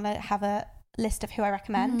listening and want to have a list of who I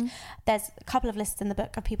recommend. There's a couple of lists in the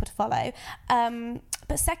book of people to follow.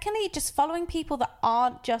 But secondly, just following people that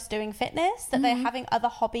aren't just doing fitness, that they're having other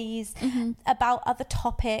hobbies, about other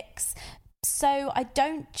topics. So I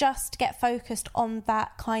don't just get focused on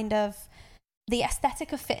that kind of the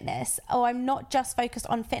aesthetic of fitness, or I'm not just focused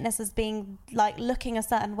on fitness as being like looking a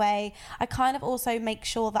certain way. I kind of also make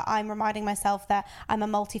sure that I'm reminding myself that I'm a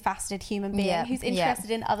multifaceted human being who's interested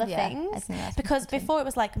in other things. Because before it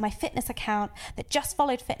was like my fitness account that just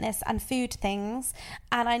followed fitness and food things,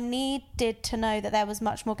 and I needed to know that there was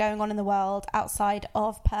much more going on in the world outside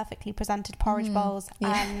of perfectly presented porridge bowls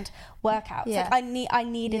and workouts. Like I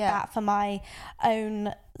needed that for my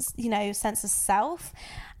own, you know, sense of self.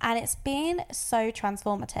 And it's been so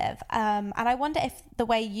transformative. And I wonder if the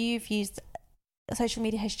way you've used social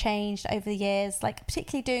media has changed over the years, like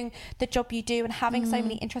particularly doing the job you do and having so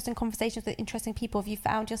many interesting conversations with interesting people. Have you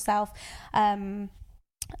found yourself, I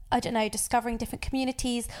don't know, discovering different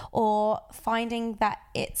communities or finding that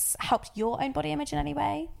it's helped your own body image in any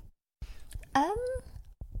way?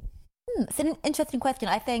 It's an interesting question.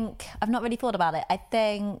 I think I've not really thought about it. I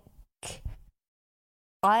think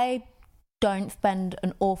I don't spend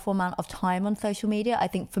an awful amount of time on social media. I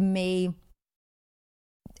think for me,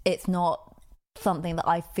 it's not something that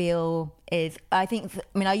I feel is, I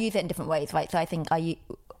use it in different ways, right? So I think I use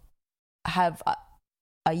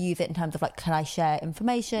it in terms of like, can I share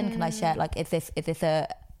information? Can I share, like, is this a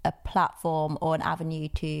platform or an avenue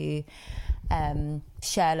to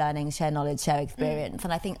share learning, share knowledge, share experience?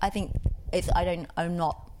 And I think I'm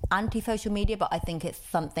not anti-social media, but I think it's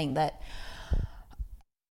something that,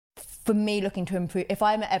 for me, looking to improve, if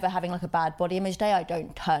I'm ever having like a bad body image day, I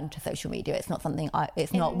don't turn to social media. It's not something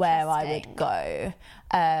it's not where I would go.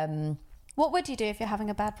 What would you do if you're having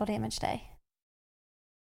a bad body image day?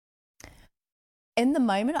 in the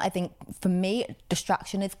moment, I think for me,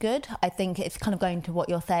 distraction is good. I think it's kind of going to what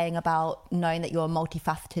you're saying about knowing that you're a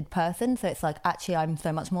multifaceted person. So it's like, actually, I'm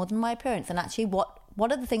so much more than my appearance. And actually, what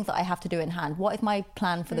are the things that I have to do in hand? What is my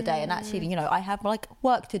plan for the day? And actually, you know, I have like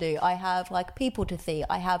work to do. I have like people to see.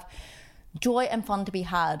 I have joy and fun to be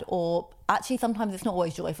had. Or actually, sometimes it's not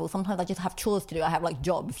always joyful. Sometimes I just have chores to do. I have like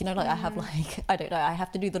jobs, you know, like I have like, I don't know, I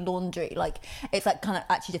have to do the laundry. Like it's like kind of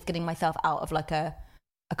actually just getting myself out of like a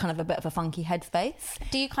kind of a bit of a funky headspace.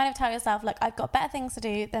 Do you kind of tell yourself, like, I've got better things to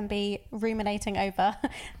do than be ruminating over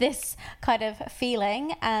this kind of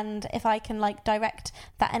feeling, and if I can like direct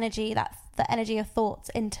that energy, the energy of thoughts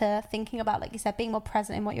into thinking about, like you said, being more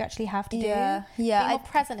present in what you actually have to do. Yeah. Being more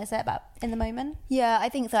present, is it about in the moment? Yeah, I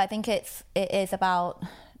think so. I think it is about,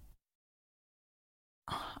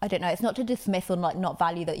 I don't know, it's not to dismiss or like not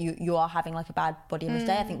value that you are having like a bad body image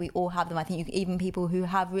day. I think we all have them. I think even people who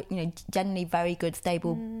have, you know, generally very good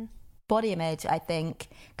stable body image, I think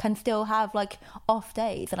can still have like off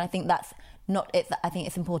days. And I think that's not it. I think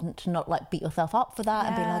it's important to not like beat yourself up for that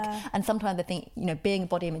and be like, and sometimes I think, you know, being a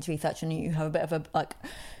body image researcher and you have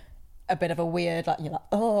a bit of a weird, like you're like,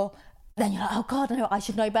 oh, then you're like, oh God, no, I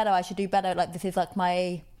should know better. I should do better. Like this is like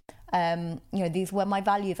my, you know, these where my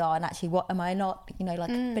values are, and actually what am I not, you know, like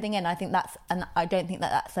fitting in. I think that's, and I don't think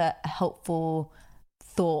that that's a helpful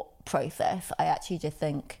thought process. I actually just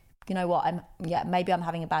think, you know what, maybe I'm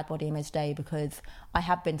having a bad body image day because I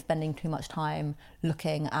have been spending too much time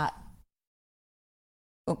looking at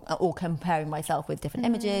or comparing myself with different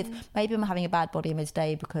images. Maybe I'm having a bad body image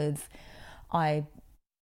day because I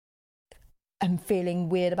am feeling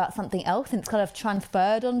weird about something else, and it's kind of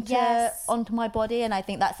transferred onto my body. And I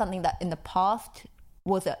think that's something that in the past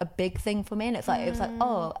was a big thing for me. And it's like, it was like,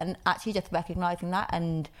 oh, and actually just recognizing that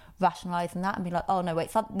and rationalizing that and being like, oh no, wait,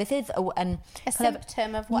 this is a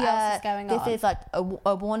symptom of what else is going on. This is like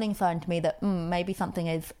a warning sign to me that maybe something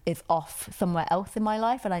is off somewhere else in my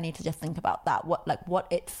life, and I need to just think about that.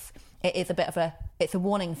 It is a bit of it's a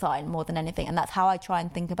warning sign more than anything. And that's how I try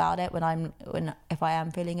and think about it if I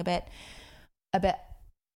am feeling a bit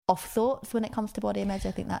off thoughts when it comes to body image.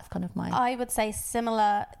 I think that's kind of I would say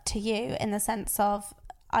similar to you in the sense of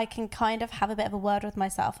I can kind of have a bit of a word with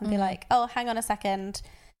myself and be like, oh, hang on a second.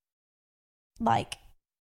 Like,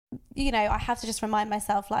 you know, I have to just remind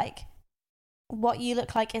myself, like, what you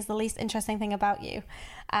look like is the least interesting thing about you.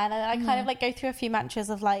 And I kind of like go through a few mantras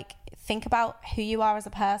of like, think about who you are as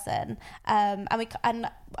a person. And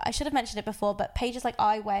I should have mentioned it before, but pages like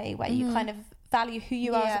I Weigh, where you kind of value who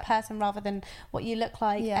you are as a person rather than what you look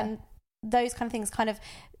like, and those kind of things kind of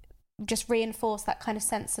just reinforce that kind of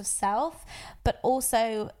sense of self. But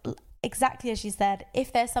also, exactly as you said,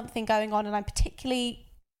 if there's something going on and I'm particularly,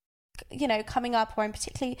 you know, coming up, or I'm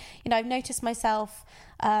particularly, you know, I've noticed myself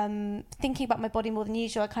thinking about my body more than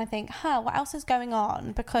usual, I kind of think, what else is going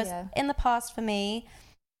on? Because in the past for me,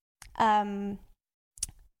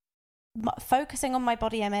 focusing on my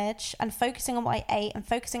body image and focusing on what I ate and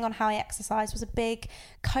focusing on how I exercised was a big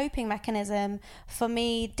coping mechanism for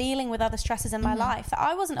me dealing with other stresses in my life that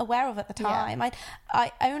I wasn't aware of at the time.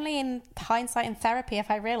 I only in hindsight in therapy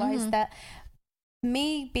if I realized that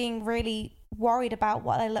me being really worried about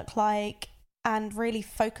what I look like and really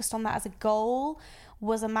focused on that as a goal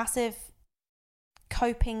was a massive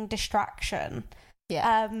coping distraction.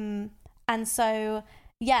 And so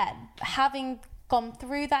having gone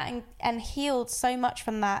through that and healed so much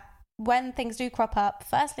from that, when things do crop up,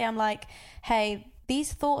 firstly I'm like, hey,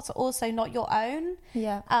 these thoughts are also not your own.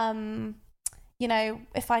 You know,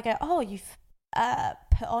 if I go, oh, you've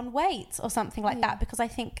put on weight or something like that, because I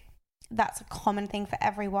think that's a common thing for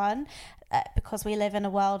everyone, because we live in a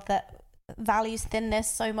world that values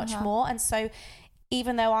thinness so much more. And so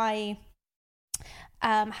even though I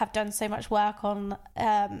have done so much work on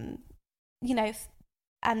you know,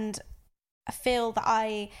 and I feel that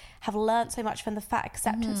I have learned so much from the fat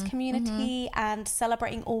acceptance community and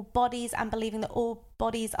celebrating all bodies and believing that all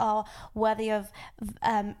bodies are worthy of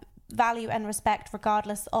value and respect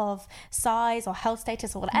regardless of size or health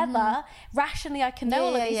status or whatever. Rationally I can know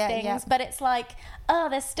all of these things, but it's like, oh,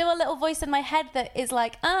 there's still a little voice in my head that is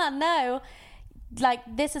like, no, like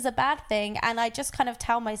this is a bad thing. And I just kind of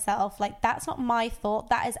tell myself, like, that's not my thought,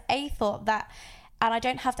 that is a thought, and I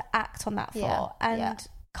don't have to act on that thought.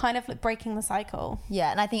 Kind of like breaking the cycle.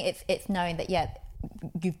 And I think it's knowing that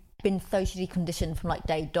you've been socially conditioned from like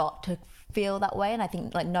day dot to feel that way. And I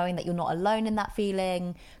think like knowing that you're not alone in that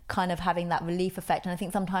feeling, kind of having that relief effect. And I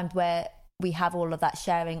think sometimes where we have all of that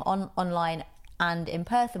sharing online and in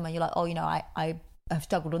person, when you're like, oh, you know, I have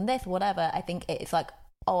struggled on this or whatever, I think it's like,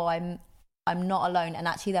 oh, I'm I'm not alone, and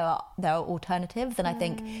actually there are alternatives. And I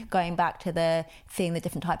think going back to seeing the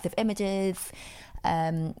different types of images,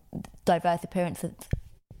 diverse appearances,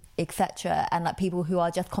 etc., and like people who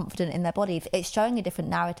are just confident in their bodies, it's showing a different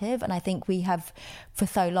narrative. And I think we have for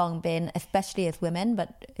so long been, especially as women,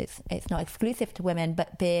 but it's not exclusive to women,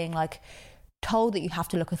 but being like told that you have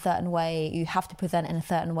to look a certain way, you have to present in a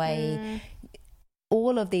certain way,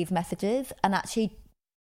 all of these messages. And actually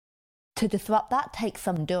to disrupt that takes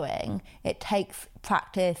some doing. It takes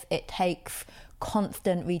practice, it takes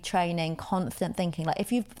constant retraining, constant thinking. Like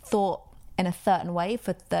if you've thought in a certain way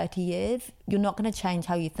for 30 years, you're not going to change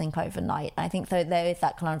how you think overnight. And I think so there is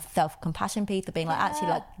that kind of self-compassion piece of being like, actually,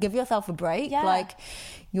 like, give yourself a break. Like,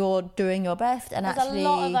 you're doing your best. And there's actually, a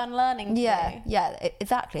lot of unlearning to do. Yeah,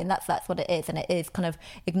 exactly. And that's what it is. And it is kind of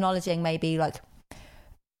acknowledging maybe like,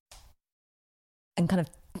 and kind of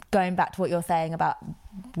going back to what you're saying about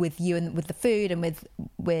with you and with the food and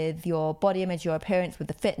with your body image, your appearance, with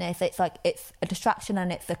the fitness, it's like it's a distraction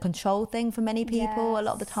and it's a control thing for many people a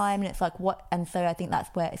lot of the time. And it's like and so I think that's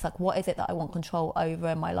where it's like, what is it that I want control over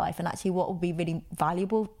in my life? And actually what would be really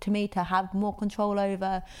valuable to me to have more control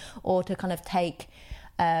over, or to kind of take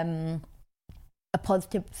a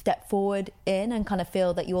positive step forward in and kind of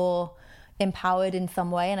feel that you're empowered in some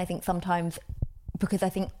way. And I think sometimes, because I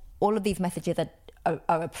think all of these messages are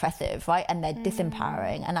oppressive, right? And they're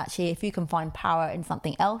disempowering. And actually, if you can find power in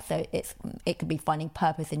something else, so it could be finding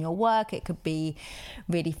purpose in your work, it could be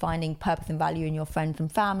really finding purpose and value in your friends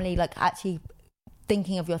and family, like actually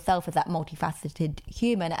thinking of yourself as that multifaceted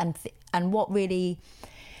human, and what really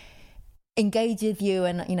engages you,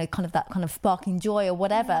 and, you know, kind of that kind of sparking joy or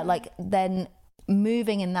whatever, like then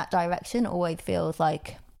moving in that direction always feels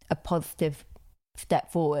like a positive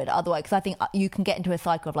step forward. Otherwise, because I think you can get into a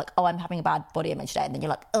cycle of like, oh, I'm having a bad body image day, and then you're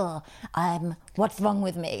like, oh, what's wrong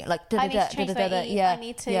with me? Like, I need to change what I eat, I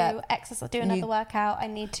need to exercise, do another workout, I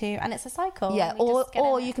need to, and it's a cycle. Yeah,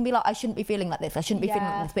 or you can be like, I shouldn't be feeling like this, I shouldn't be feeling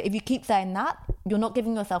like this. But if you keep saying that, you're not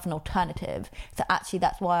giving yourself an alternative. So actually,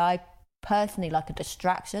 that's why I personally like a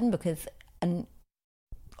distraction, because, and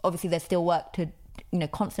obviously there's still work to, you know,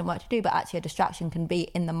 constant work to do, but actually a distraction can be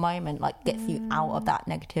in the moment, like gets you out of that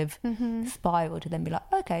negative spiral, to then be like,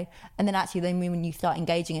 okay. And then actually then when you start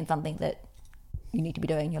engaging in something that you need to be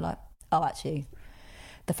doing, you're like, oh, actually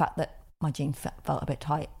the fact that my jeans felt a bit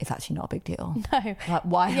tight is actually not a big deal. No. Like,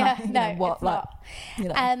 why? Yeah, no, what? It's like, not. You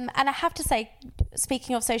know. And I have to say,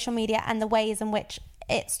 speaking of social media and the ways in which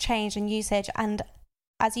it's changed in usage, and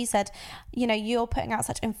as you said, you know, you're putting out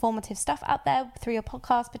such informative stuff out there through your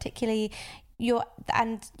podcast, particularly.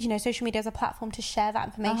 And you know, social media is a platform to share that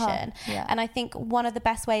information. And I think one of the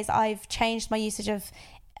best ways I've changed my usage of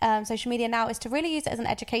social media now is to really use it as an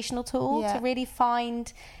educational tool, to really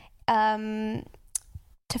find different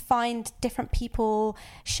people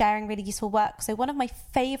sharing really useful work. So one of my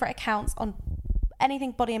favorite accounts on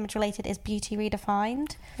anything body image related is Beauty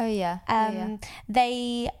Redefined.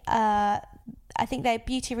 I think they're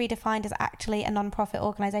Beauty Redefined is actually a non-profit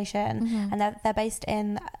organization, and they're based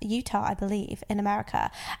in Utah, I believe, in America.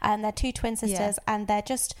 And they're two twin sisters, and they're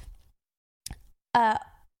just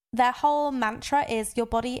their whole mantra is your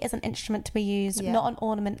body is an instrument to be used, not an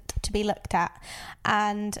ornament to be looked at.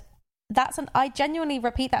 And I genuinely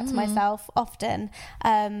repeat that to myself often.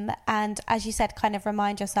 And as you said, kind of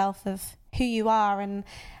remind yourself of who you are and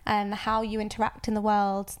how you interact in the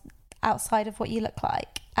world outside of what you look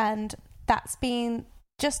like. And that's been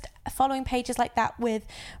just following pages like that with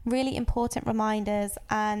really important reminders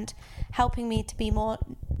and helping me to be more,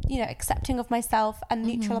 you know, accepting of myself and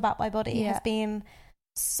neutral about my body has been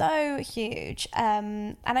so huge.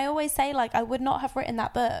 And I always say, like, I would not have written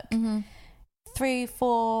that book 3,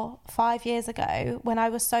 4, 5 years ago when I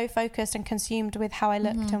was so focused and consumed with how I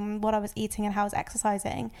looked and what I was eating and how I was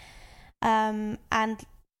exercising, and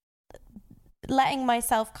letting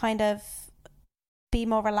myself kind of be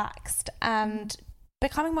more relaxed and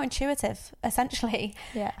becoming more intuitive, essentially,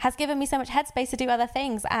 has given me so much headspace to do other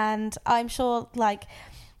things. And I'm sure, like,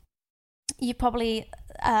 you probably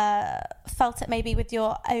felt it maybe with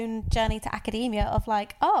your own journey to academia of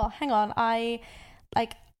like, oh, hang on,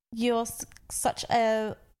 you're such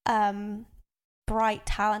a bright,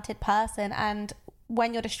 talented person, and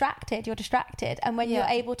when you're distracted, and when you're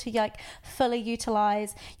able to like fully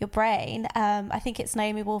utilize your brain, I think it's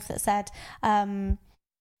Naomi Wolf that said,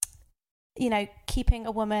 you know, keeping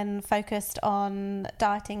a woman focused on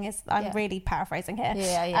dieting is, I'm really paraphrasing here,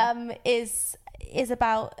 is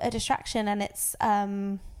about a distraction. And it's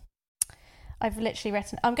I've literally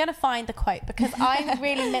written, I'm going to find the quote because I'm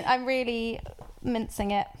really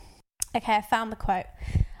mincing it. Okay, I found the quote.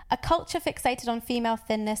 A culture fixated on female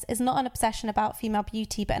thinness is not an obsession about female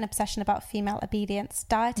beauty, but an obsession about female obedience.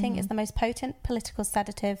 Dieting is the most potent political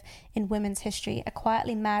sedative in women's history. A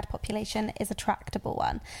quietly mad population is a tractable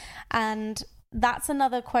one. And that's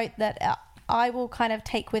another quote that I will kind of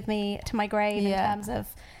take with me to my grave in terms of,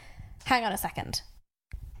 hang on a second.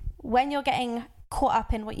 When you're getting caught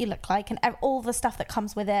up in what you look like and all the stuff that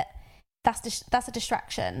comes with it, that's a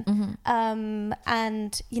distraction.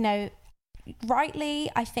 And, you know, rightly,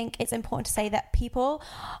 I think it's important to say that people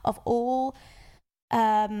of all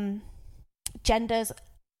genders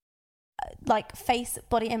like face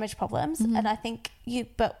body image problems, and I think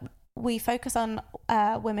but we focus on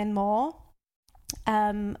women more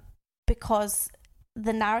because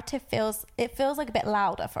the narrative feels like a bit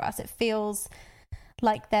louder for us. It feels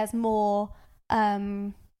like there's more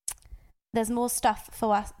stuff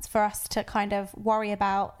for us to kind of worry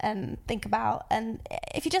about and think about. And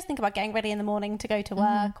if you just think about getting ready in the morning to go to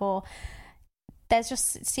work, or there's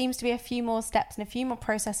just seems to be a few more steps and a few more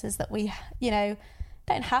processes that we, you know,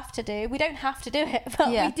 don't have to do. We don't have to do it, but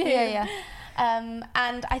we do. And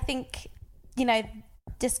I think, you know,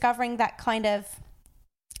 discovering that kind of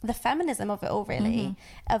the feminism of it all, really,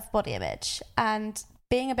 of body image, and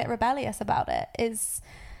being a bit rebellious about it is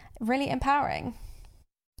really empowering.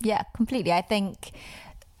 Yeah, completely. I think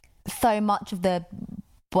so much of the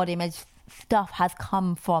body image stuff has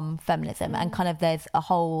come from feminism, and kind of there's a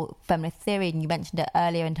whole feminist theory, and you mentioned it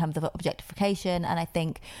earlier in terms of objectification. And I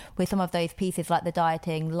think with some of those pieces, like the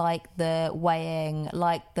dieting, like the weighing,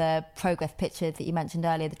 like the progress pictures that you mentioned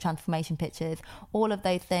earlier, the transformation pictures, all of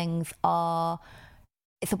those things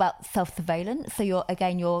it's about self-surveillance. So you're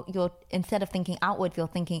instead of thinking outwards, you're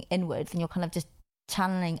thinking inwards, and you're kind of just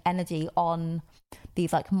channeling energy on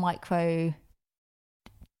these like micro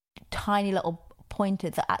tiny little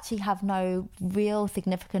pointers that actually have no real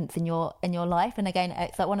significance in your life. And again,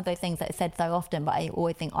 it's like one of those things that is said so often, but I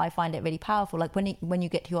always think I find it really powerful. Like when you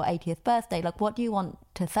get to your 80th birthday, like what do you want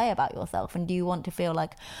to say about yourself? And do you want to feel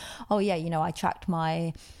like, oh yeah, you know, I tracked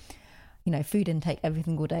my, you know, food intake every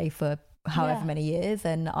single day for however many years,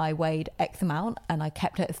 and I weighed X amount and I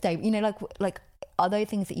kept it stable, you know, like are those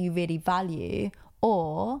things that you really value?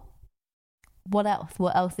 Or what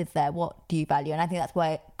else is there? What do you value? And I think that's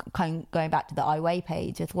why going back to the I Weigh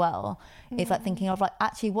page as well, it's like thinking of like,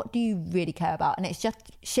 actually, what do you really care about? And it's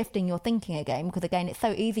just shifting your thinking again, because again, it's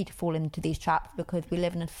so easy to fall into these traps because we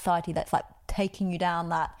live in a society that's like taking you down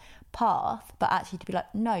that path, but actually to be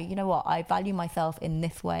like, no, you know what, I value myself in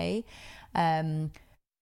this way, and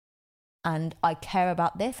I care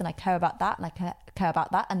about this, and I care about that, and I care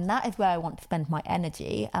about that, and that is where I want to spend my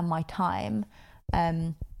energy and my time,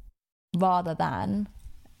 rather than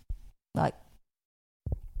like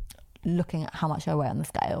looking at how much I weigh on the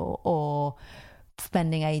scale, or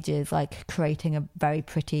spending ages like creating a very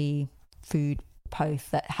pretty food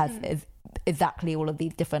post that has exactly all of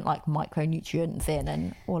these different like micronutrients in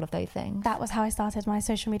and all of those things. That was how I started my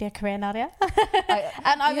social media career, Nadia.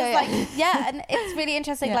 And I was like, and it's really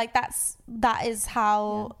interesting. Like that is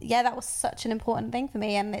how, that was such an important thing for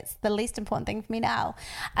me, and it's the least important thing for me now.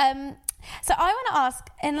 So I want to ask,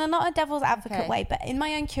 in not a devil's advocate way, but in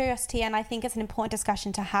my own curiosity, and I think it's an important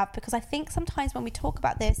discussion to have, because I think sometimes when we talk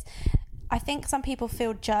about this, I think some people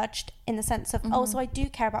feel judged in the sense of, oh, so I do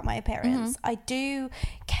care about my appearance. I do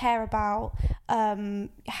care about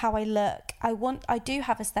how I look. I do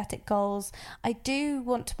have aesthetic goals. I do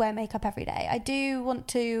want to wear makeup every day. I do want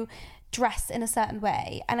to dress in a certain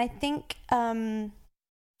way. And I think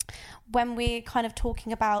when we're kind of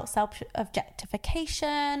talking about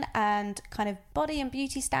self-objectification and kind of body and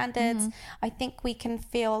beauty standards, I think we can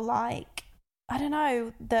feel like, I don't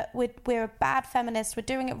know, that we're a bad feminist, we're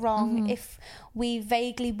doing it wrong if we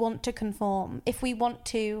vaguely want to conform, if we want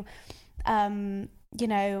to, you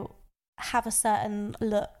know, have a certain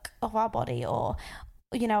look of our body, or,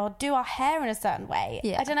 you know, or do our hair in a certain way.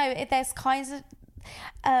 I don't know, if there's kinds of,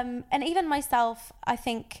 and even myself, I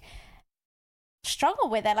think, struggle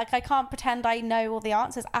with it. Like I can't pretend I know all the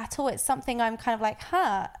answers at all. It's something I'm kind of like,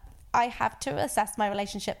 I have to assess my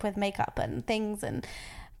relationship with makeup and things,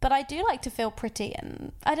 but I do like to feel pretty,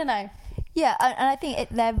 and I don't know. Yeah, and I think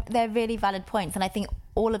they're really valid points, and I think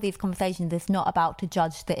all of these conversations is not about to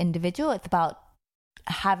judge the individual. It's about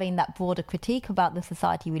having that broader critique about the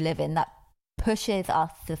society we live in that pushes us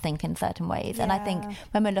to think in certain ways. And I think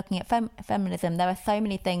when we're looking at feminism, there are so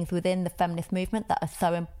many things within the feminist movement that are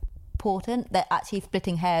so important. They're actually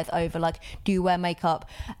splitting hairs over, like, do you wear makeup,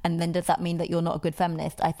 and then does that mean that you're not a good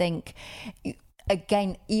feminist? I think,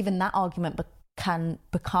 again, even that argument can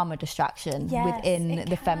become a distraction within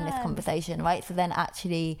the feminist conversation, right? So then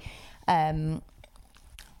actually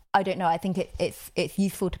I don't know. I think it's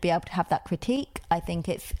useful to be able to have that critique. I think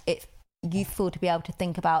it's useful to be able to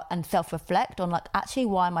think about and self-reflect on, like, actually,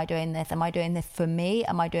 why am I doing this? Am I doing this for me?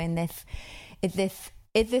 Am I doing this? Is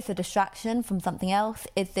this a distraction from something else?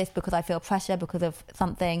 Is this because I feel pressure because of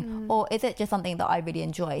something? Or is it just something that I really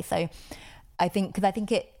enjoy? So I think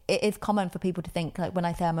it is common for people to think, like, when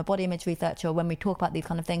I say I'm a body image researcher, when we talk about these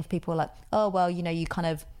kind of things, people are like, oh, well, you know, you kind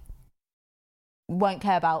of won't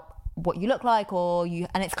care about what you look like,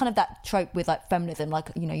 and it's kind of that trope with, like, feminism, like,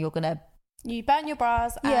 you know, you burn your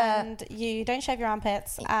bras and you don't shave your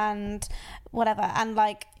armpits and whatever, and,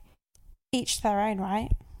 like, each to their own, right?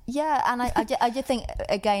 Yeah, and I just think,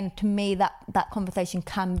 again, to me, that conversation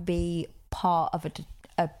can be part of a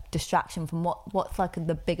distraction from what's like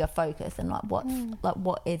the bigger focus, and like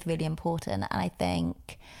what is really important. And I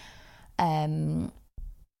think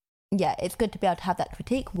it's good to be able to have that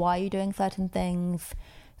critique. Why are you doing certain things?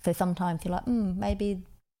 So sometimes you're like, maybe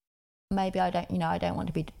I don't want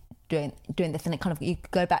to be doing this, and it kind of, you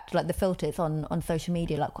go back to, like, the filters on social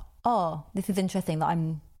media, like, oh, this is interesting that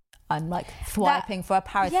I'm like swiping for a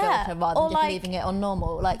Paris filter rather than just leaving it on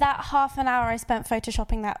normal. Like, that half an hour I spent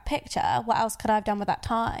photoshopping that picture, what else could I have done with that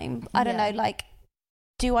time? I don't know, like,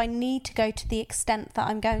 do I need to go to the extent that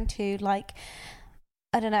I'm going to? Like,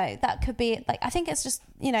 I don't know, that could be, like, I think it's just,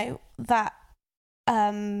 you know, that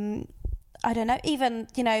I don't know, even,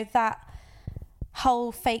 you know, that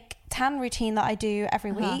whole fake tan routine that I do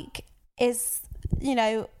every week is, you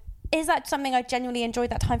know, is that something I genuinely enjoy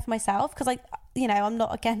that time for myself? Because, like, you know, I'm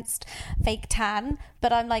not against fake tan,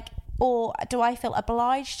 but I'm like, or do I feel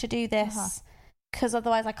obliged to do this because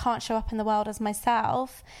otherwise I can't show up in the world as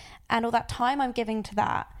myself? And all that time I'm giving to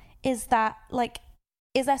that, is that, like,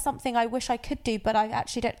 is there something I wish I could do, but I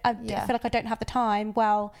actually don't, I feel like I don't have the time?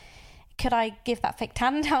 Well, could I give that fake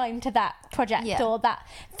tan time to that project or that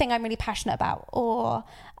thing I'm really passionate about? Or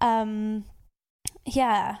I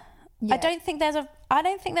don't think there's a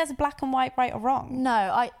black and white, right or wrong.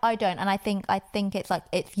 No, I don't. And I think it's like,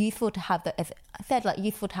 it's useful to have that, as I said, like,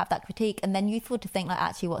 useful to have that critique, and then useful to think, like,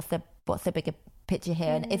 actually, what's the bigger picture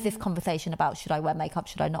here? And is this conversation about, should I wear makeup,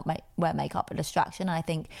 should I not wear makeup, a distraction? And I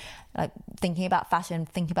think, like, thinking about fashion,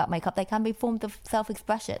 thinking about makeup, they can be forms of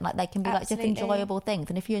self-expression. Like, they can be like just enjoyable things,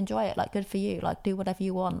 and if you enjoy it, like, good for you, like, do whatever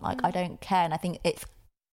you want. Like, I don't care. And I think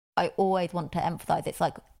I always want to emphasize, it's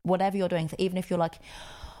like, whatever you're doing, so even if you're, like,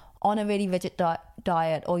 on a really rigid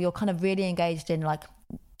diet, or you're kind of really engaged in, like,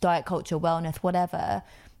 diet culture, wellness, whatever,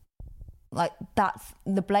 like, that's,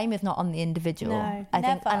 the blame is not on the individual. No, I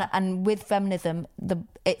never. think, and with feminism,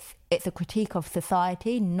 it's a critique of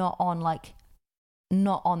society, not on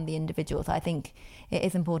the individual. So I think it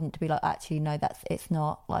is important to be like, actually, no, it's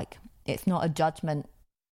not a judgment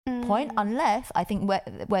point, unless, I think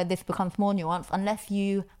where this becomes more nuanced, unless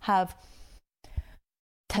you have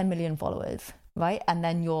 10 million followers, right? And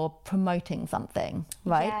then you're promoting something,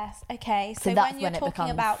 right? Yes, okay. So that's when you're talking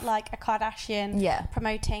about, like, a Kardashian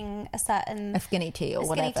promoting a skinny tea or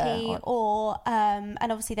whatever. Or and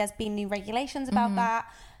obviously there's been new regulations about that.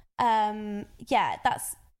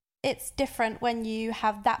 It's different when you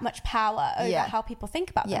have that much power over how people think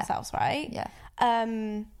about themselves, right? Yeah.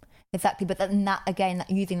 Exactly, but then that, again,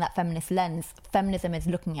 using that feminist lens, feminism is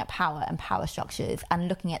looking at power and power structures and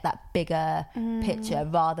looking at that bigger picture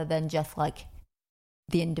rather than just, like,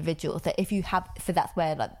 the individual. So that's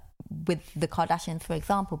where, like, with the Kardashians, for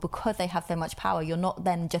example, because they have so much power, you're not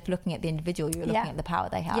then just looking at the individual, you're looking at the power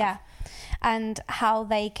they have. Yeah, and how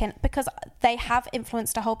they can, because they have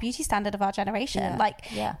influenced a whole beauty standard of our generation.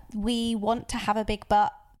 We want to have a big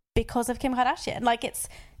butt because of Kim Kardashian. Like, it's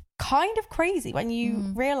kind of crazy when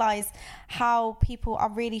you realize how people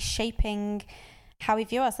are really shaping how we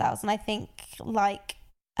view ourselves. And I think, like,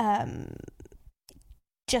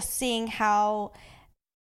 just seeing how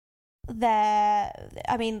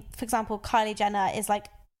for example, Kylie Jenner is, like,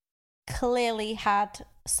 clearly had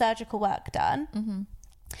surgical work done,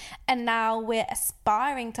 and now we're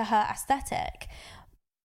aspiring to her aesthetic.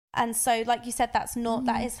 And so, like you said, that's not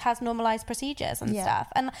has normalized procedures and stuff.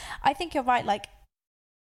 And I think you're right. Like,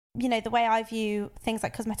 you know, the way I view things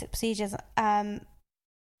like cosmetic procedures,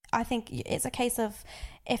 I think it's a case of,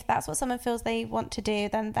 if that's what someone feels they want to do,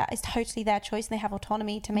 then that is totally their choice, and they have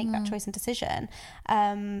autonomy to make that choice and decision.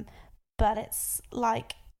 But it's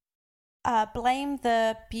like, blame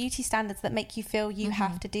the beauty standards that make you feel you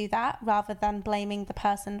have to do that, rather than blaming the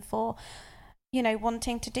person for, you know,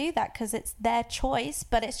 wanting to do that, because it's their choice.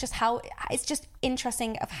 But it's just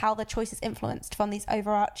interesting of how the choice is influenced from these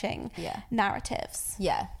overarching narratives.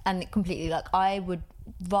 Yeah, and completely, like, I would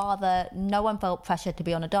rather no one felt pressure to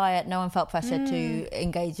be on a diet, no one felt pressure to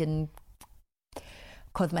engage in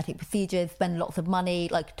cosmetic procedures, spend lots of money,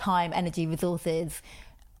 like time, energy, resources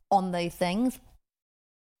on those things.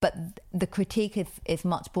 But the critique is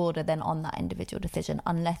much broader than on that individual decision,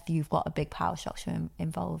 unless you've got a big power structure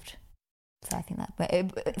involved. So I think that, but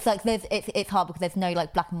it's like it's hard because there's no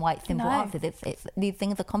like black and white simple answers. It's these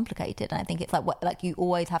things are complicated, and I think it's like you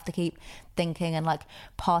always have to keep thinking and like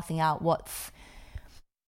passing out what's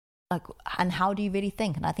like, and how do you really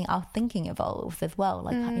think? And I think our thinking evolves as well.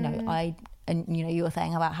 Like you were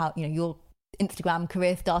saying about how your Instagram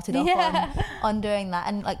career started off on doing that,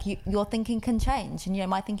 and like your thinking can change, and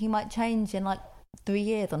my thinking might change in like 3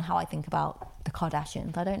 years on how I think about the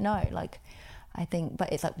Kardashians. I don't know, like. I think,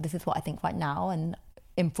 but it's like, this is what I think right now, and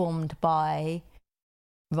informed by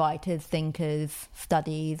writers, thinkers,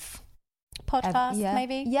 studies, podcasts,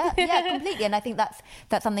 maybe. Yeah, completely. And I think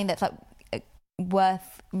that's something that's like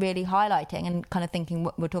worth really highlighting, and kind of thinking,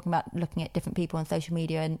 we're talking about looking at different people on social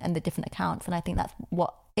media and the different accounts. And I think that's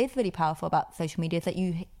what is really powerful about social media, is that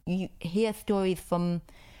you hear stories from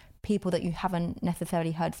people that you haven't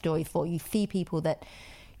necessarily heard stories for. You see people that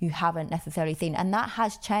you haven't necessarily seen, and that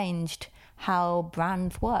has changed how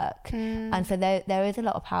brands work. And so there is a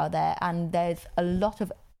lot of power there, and there's a lot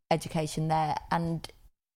of education there, and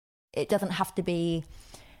it doesn't have to be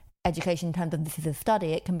education in terms of this is a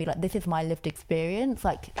study. It can be like, this is my lived experience,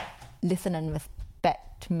 like listen and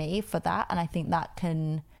respect me for that. And I think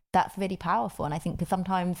that's really powerful. And I think because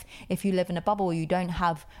sometimes if you live in a bubble, you don't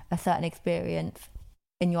have a certain experience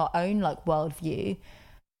in your own like worldview,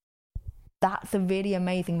 that's a really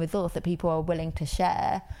amazing resource that people are willing to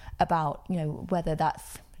share about, whether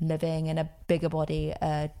that's living in a bigger body,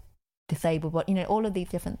 a disabled body, all of these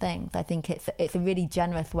different things. I think it's a really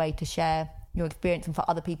generous way to share your experience and for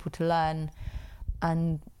other people to learn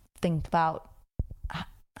and think about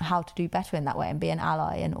how to do better in that way and be an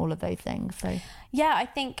ally and all of those things. So yeah, I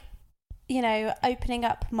think, opening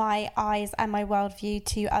up my eyes and my worldview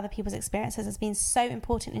to other people's experiences has been so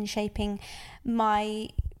important in shaping my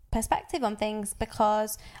perspective on things,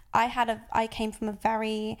 because I came from a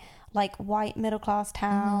very like white middle class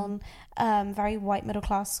town, very white middle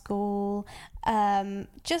class school,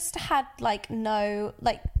 just had like no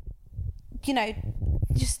like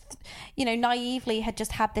naively had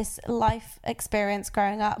just had this life experience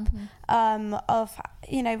growing up of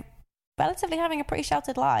relatively having a pretty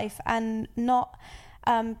sheltered life and not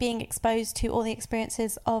being exposed to all the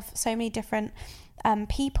experiences of so many different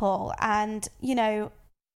people, and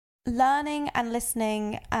learning and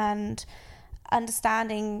listening and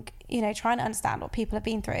understanding, trying to understand what people have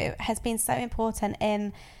been through has been so important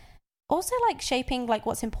in also like shaping like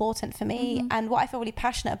what's important for me and what I feel really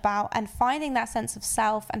passionate about, and finding that sense of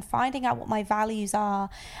self and finding out what my values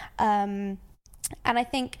are. And I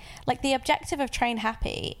think like the objective of Train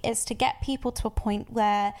Happy is to get people to a point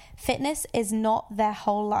where fitness is not their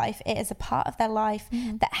whole life. It is a part of their life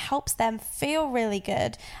that helps them feel really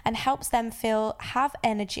good and helps them have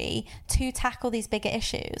energy to tackle these bigger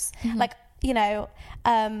issues. Like, I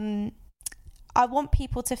want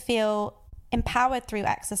people to feel empowered through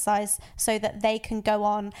exercise so that they can go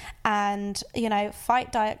on and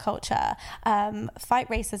fight diet culture, fight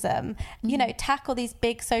racism, tackle these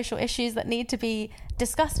big social issues that need to be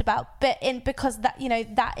discussed about, but because that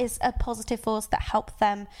that is a positive force that helps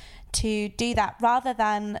them to do that, rather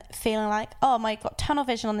than feeling like, oh my god, tunnel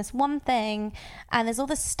vision on this one thing and there's all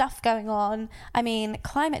this stuff going on. I mean,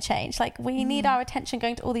 climate change, like we need our attention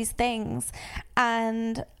going to all these things,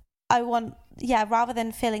 and I want, rather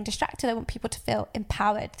than feeling distracted, I want people to feel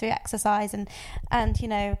empowered through exercise and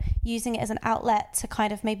using it as an outlet to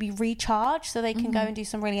kind of maybe recharge so they can go and do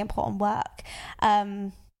some really important work.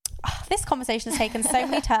 This conversation has taken so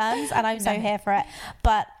many turns and I'm so here for it.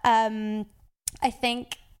 But I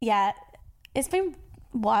think, it's been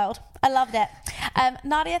wild. I loved it.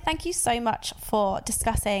 Nadia, thank you so much for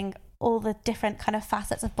discussing all the different kind of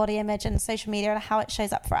facets of body image and social media and how it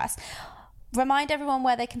shows up for us. Remind everyone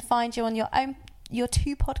where they can find you on your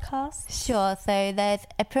two podcasts. Sure. So there's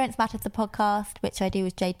Appearance Matters, the podcast, which I do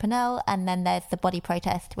with Jade Purnell, and then there's The Body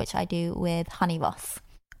Protest, which I do with Honey Ross.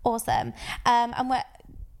 Awesome. And where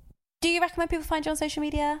do you recommend people find you on social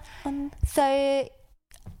media? So,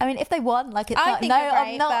 I mean, if they want, like, it's no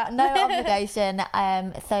obligation.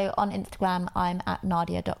 So on Instagram, I'm at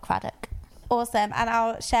nadia.craddock. Awesome. And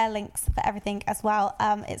I'll share links for everything as well.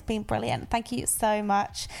 It's been brilliant. Thank you so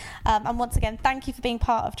much. And once again, thank you for being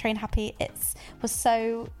part of Train Happy. Was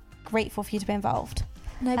so grateful for you to be involved.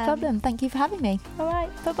 No problem. Thank you for having me. All right.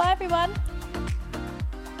 Bye-bye, everyone.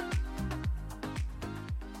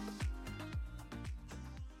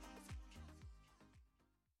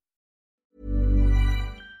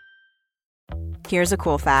 Here's a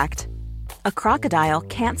cool fact. a crocodile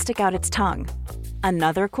can't stick out its tongue.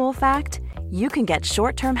 Another cool fact, you can get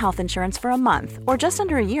short-term health insurance for a month or just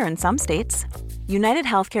under a year in some states. United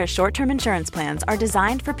Healthcare short-term insurance plans are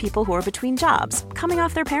designed for people who are between jobs, coming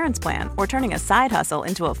off their parents' plan, or turning a side hustle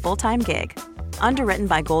into a full-time gig. Underwritten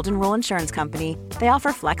by Golden Rule Insurance Company, they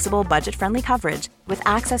offer flexible, budget-friendly coverage with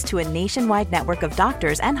access to a nationwide network of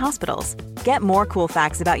doctors and hospitals. Get more cool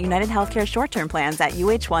facts about United Healthcare short-term plans at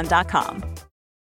uh1.com.